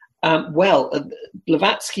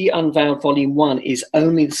 Blavatsky Unveiled Volume 1 is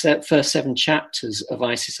only the first 7 chapters of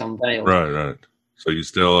Isis Unveiled. Right. So you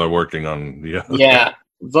still are working on the other. Yeah.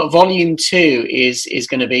 Volume 2 is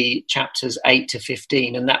going to be chapters 8 to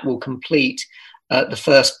 15, and that will complete the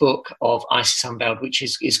first book of Isis Unveiled, which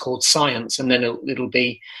is called Science, and then it'll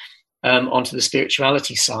be onto the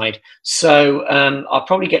spirituality side. So I'll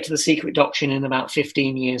probably get to The Secret Doctrine in about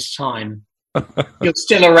 15 years' time. You're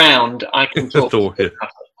still around. I can talk.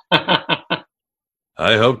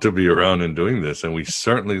 I hope to be around in doing this, and we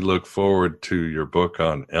certainly look forward to your book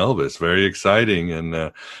on Elvis. Very exciting, and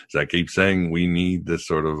as I keep saying, we need this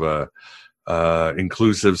sort of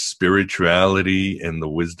inclusive spirituality and the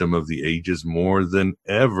wisdom of the ages more than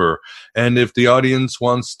ever. And if the audience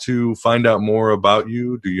wants to find out more about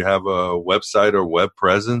you, do you have a website or web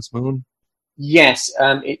presence, Moon? Yes,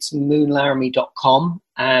 it's moonlaramie.com,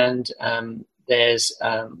 and there's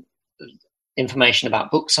information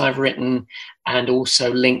about books I've written, and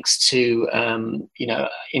also links to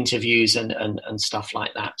interviews and stuff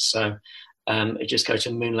like that. So just go to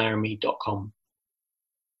moonlaramie.com.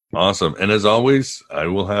 Awesome. And as always, I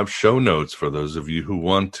will have show notes for those of you who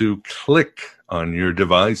want to click on your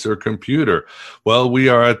device or computer. Well, we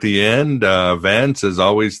are at the end. Vance, as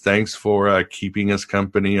always, thanks for keeping us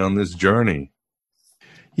company on this journey.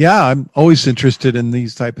 Yeah, I'm always interested in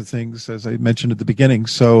these type of things, as I mentioned at the beginning.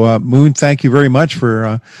 So, Moon, thank you very much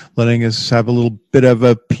for letting us have a little bit of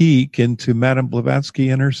a peek into Madame Blavatsky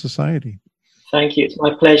and her society. Thank you. It's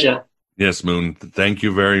my pleasure. Yes, Moon, thank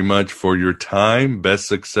you very much for your time. Best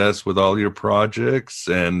success with all your projects,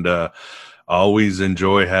 and always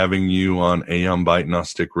enjoy having you on Aeon Byte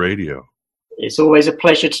Gnostic Radio. It's always a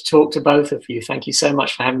pleasure to talk to both of you. Thank you so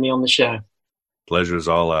much for having me on the show. Pleasure's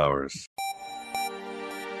all ours.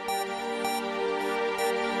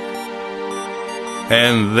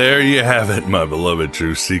 And there you have it, my beloved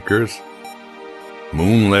truth seekers.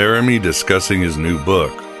 Moon Laramie discussing his new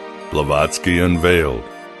book, Blavatsky Unveiled.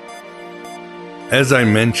 As I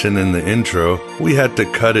mentioned in the intro, we had to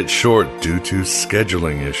cut it short due to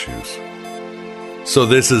scheduling issues. So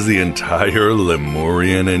this is the entire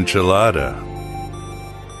Lemurian enchilada.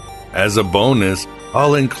 As a bonus,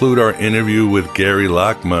 I'll include our interview with Gary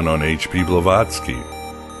Lachman on H.P. Blavatsky.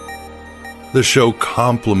 The show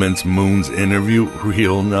complements Moon's interview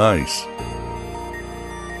real nice.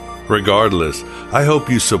 Regardless, I hope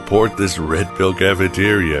you support this Red Pill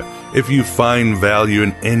Cafeteria if you find value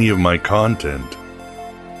in any of my content.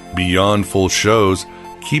 Beyond full shows,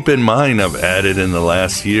 keep in mind I've added in the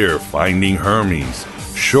last year Finding Hermes,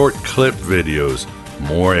 short clip videos,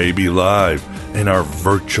 more AB Live, in our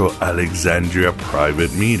virtual Alexandria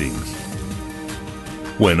private meetings.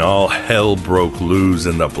 When all hell broke loose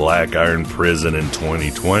in the Black Iron Prison in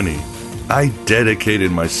 2020, I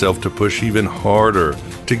dedicated myself to push even harder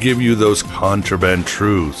to give you those contraband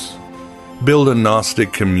truths. Build a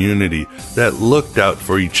Gnostic community that looked out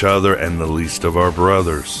for each other and the least of our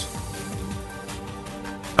brothers.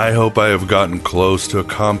 I hope I have gotten close to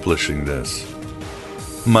accomplishing this.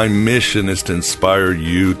 My mission is to inspire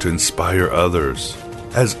you to inspire others,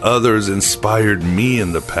 as others inspired me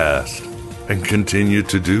in the past and continue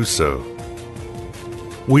to do so.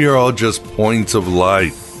 We are all just points of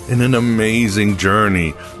light in an amazing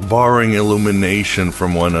journey, borrowing illumination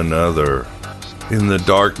from one another in the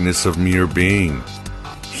darkness of mere being,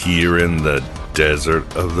 here in the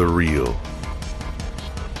desert of the real.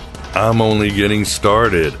 I'm only getting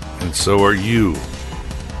started, and so are you.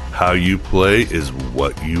 How you play is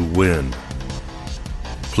what you win.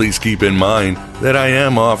 Please keep in mind that I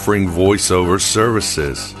am offering voiceover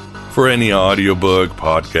services for any audiobook,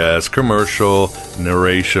 podcast, commercial,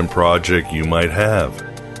 narration project you might have.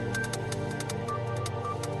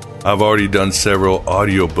 I've already done several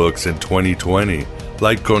audiobooks in 2020,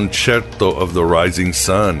 like Concerto of the Rising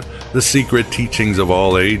Sun, The Secret Teachings of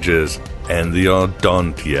All Ages, and The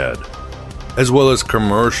Odontiad, as well as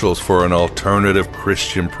commercials for an alternative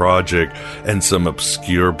Christian project and some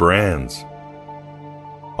obscure brands.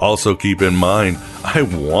 Also keep in mind, I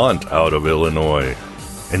want out of Illinois,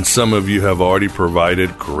 and some of you have already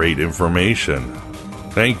provided great information.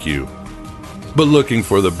 Thank you. But looking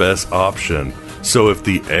for the best option, so if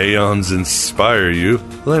the Aeons inspire you,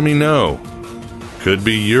 let me know. Could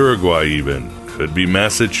be Uruguay even, could be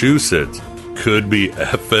Massachusetts, could be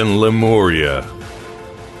effing Lemuria.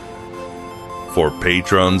 For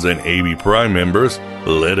patrons and AB Prime members,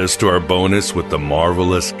 let us to our bonus with the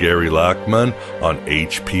marvelous Gary Lachman on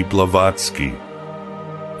H.P. Blavatsky.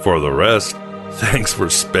 For the rest, thanks for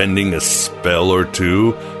spending a spell or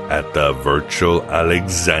two at the virtual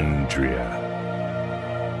Alexandria.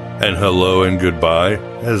 And hello and goodbye,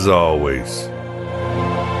 as always.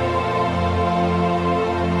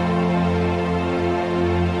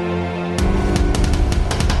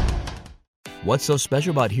 What's so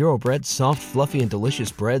special about Hero Bread's soft, fluffy, and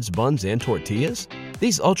delicious breads, buns, and tortillas?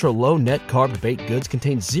 These ultra-low net-carb baked goods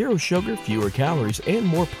contain zero sugar, fewer calories, and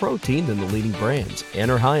more protein than the leading brands,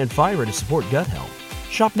 and are high in fiber to support gut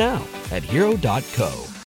health. Shop now at Hero.co.